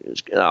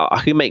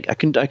I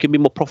can be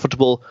more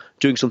profitable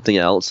doing something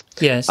else.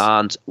 Yes.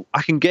 And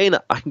I can gain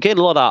a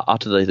lot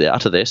out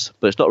of this,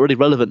 but it's not really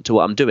relevant to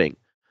what I'm doing.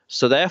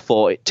 So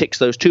therefore it ticks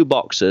those two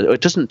boxes, or it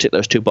doesn't tick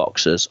those two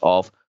boxes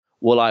of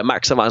will I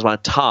maximize my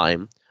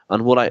time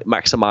and will I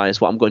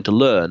maximize what I'm going to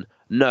learn?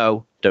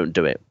 No, don't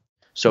do it.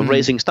 So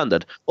raising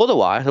standard.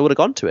 Otherwise, I would have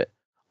gone to it.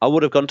 I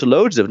would have gone to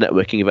loads of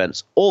networking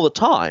events all the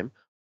time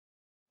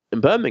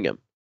in Birmingham.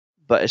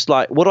 But it's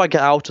like, what do I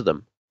get out of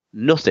them?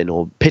 Nothing,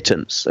 or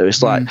pittance. So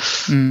it's like,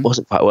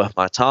 wasn't quite worth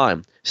my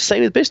time.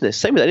 Same with business,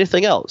 same with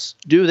anything else.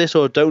 Do this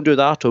or don't do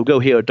that, or go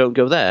here or don't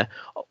go there.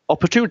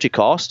 Opportunity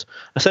cost,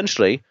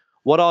 essentially,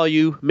 what are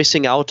you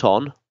missing out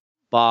on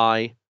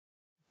by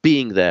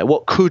being there?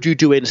 What could you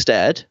do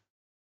instead?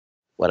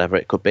 Whatever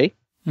it could be.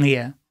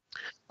 Yeah.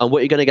 And what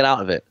are you going to get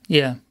out of it?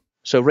 Yeah.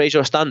 So raise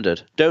your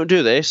standard. Don't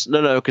do this.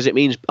 No, because it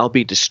means I'll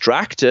be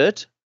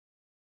distracted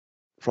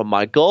from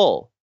my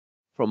goal,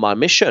 from my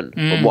mission,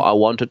 from what I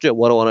want to do,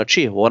 what I want to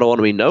achieve, what I want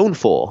to be known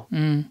for.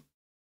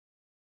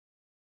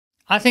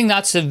 I think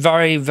that's a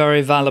very,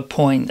 very valid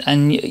point.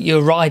 And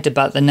you're right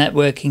about the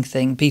networking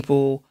thing.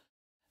 People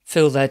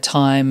fill their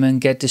time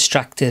and get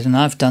distracted. And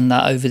I've done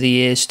that over the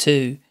years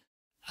too.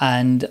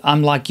 And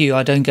I'm like you,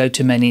 I don't go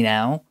to many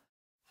now.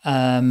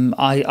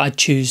 I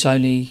choose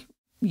only,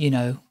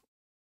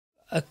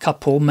 a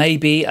couple,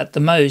 maybe at the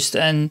most.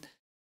 And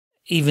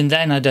even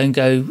then I don't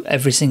go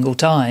every single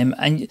time.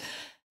 And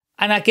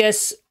I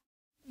guess,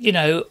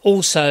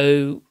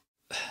 also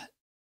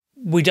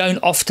we don't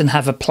often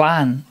have a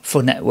plan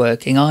for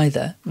networking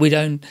either. We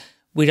don't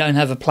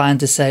have a plan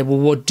to say, well,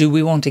 what do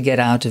we want to get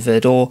out of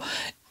it? Or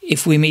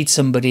if we meet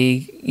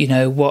somebody,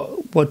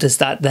 what does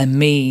that then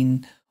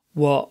mean?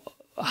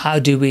 How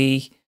do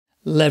we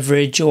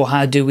leverage, or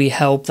how do we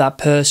help that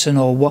person,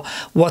 or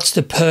what's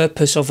the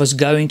purpose of us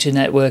going to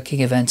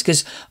networking events?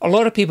 Because a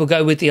lot of people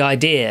go with the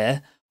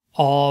idea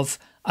of,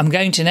 I'm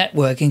going to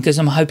networking because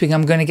I'm hoping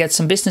I'm going to get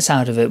some business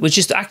out of it, which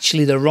is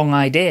actually the wrong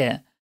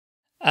idea,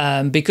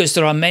 because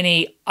there are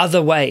many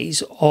other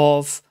ways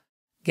of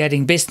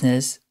getting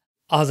business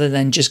other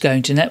than just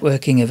going to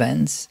networking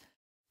events.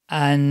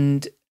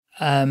 And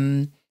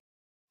I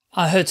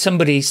heard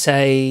somebody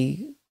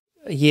say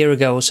a year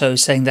ago or so,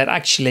 saying that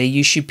actually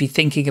you should be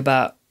thinking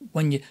about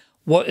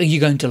what are you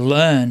going to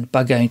learn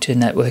by going to a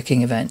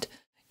networking event,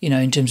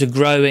 in terms of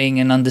growing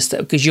and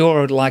understand, because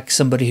you're like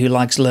somebody who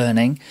likes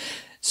learning.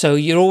 So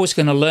you're always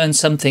going to learn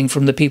something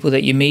from the people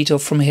that you meet, or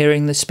from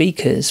hearing the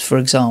speakers, for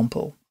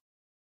example.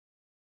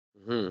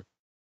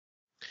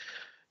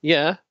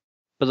 Yeah,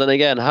 but then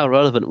again, how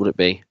relevant would it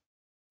be?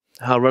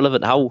 How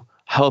relevant, how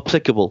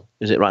applicable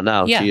is it right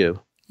now to you?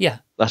 Yeah.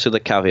 That's the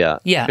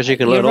caveat. Yeah. Because you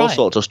can learn all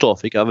sorts of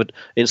stuff. You can have an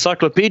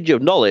encyclopedia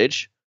of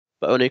knowledge,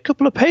 but only a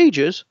couple of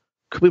pages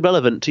could be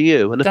relevant to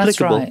you and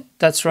applicable.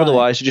 That's right.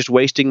 Otherwise, you're just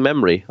wasting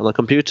memory on the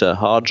computer,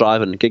 hard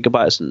drive and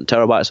gigabytes and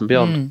terabytes and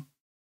beyond.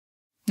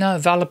 No,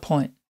 valid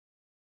point.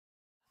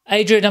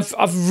 Adrian,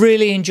 I've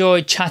really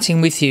enjoyed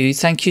chatting with you.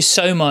 Thank you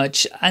so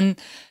much. And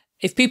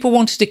if people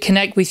wanted to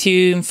connect with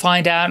you and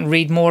find out and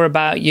read more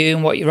about you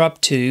and what you're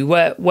up to,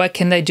 where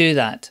can they do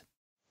that?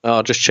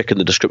 Oh, just check in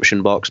the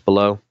description box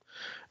below.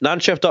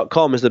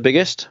 Nantchev.com is the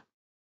biggest.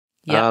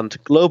 Yeah. And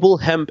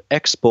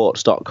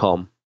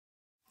globalhempexports.com.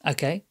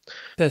 Okay.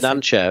 Perfect.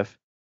 Nantchev.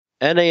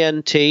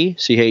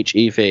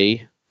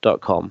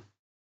 Nantchev.com.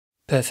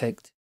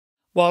 Perfect.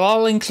 Well,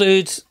 I'll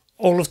include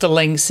all of the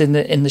links in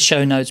the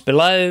show notes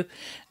below,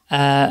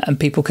 and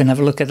people can have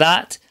a look at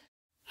that.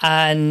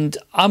 And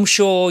I'm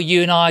sure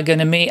you and I are going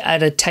to meet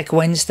at a Tech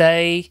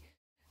Wednesday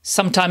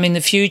sometime in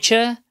the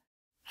future,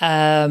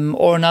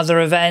 or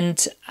another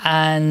event.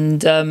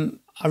 And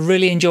I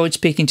really enjoyed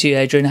speaking to you,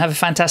 Adrian. Have a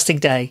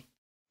fantastic day.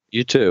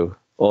 You too.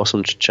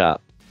 Awesome to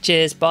chat.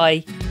 Cheers.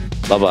 Bye.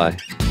 Bye-bye.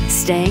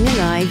 Staying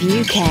Alive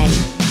UK.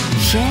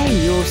 Share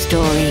your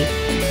story.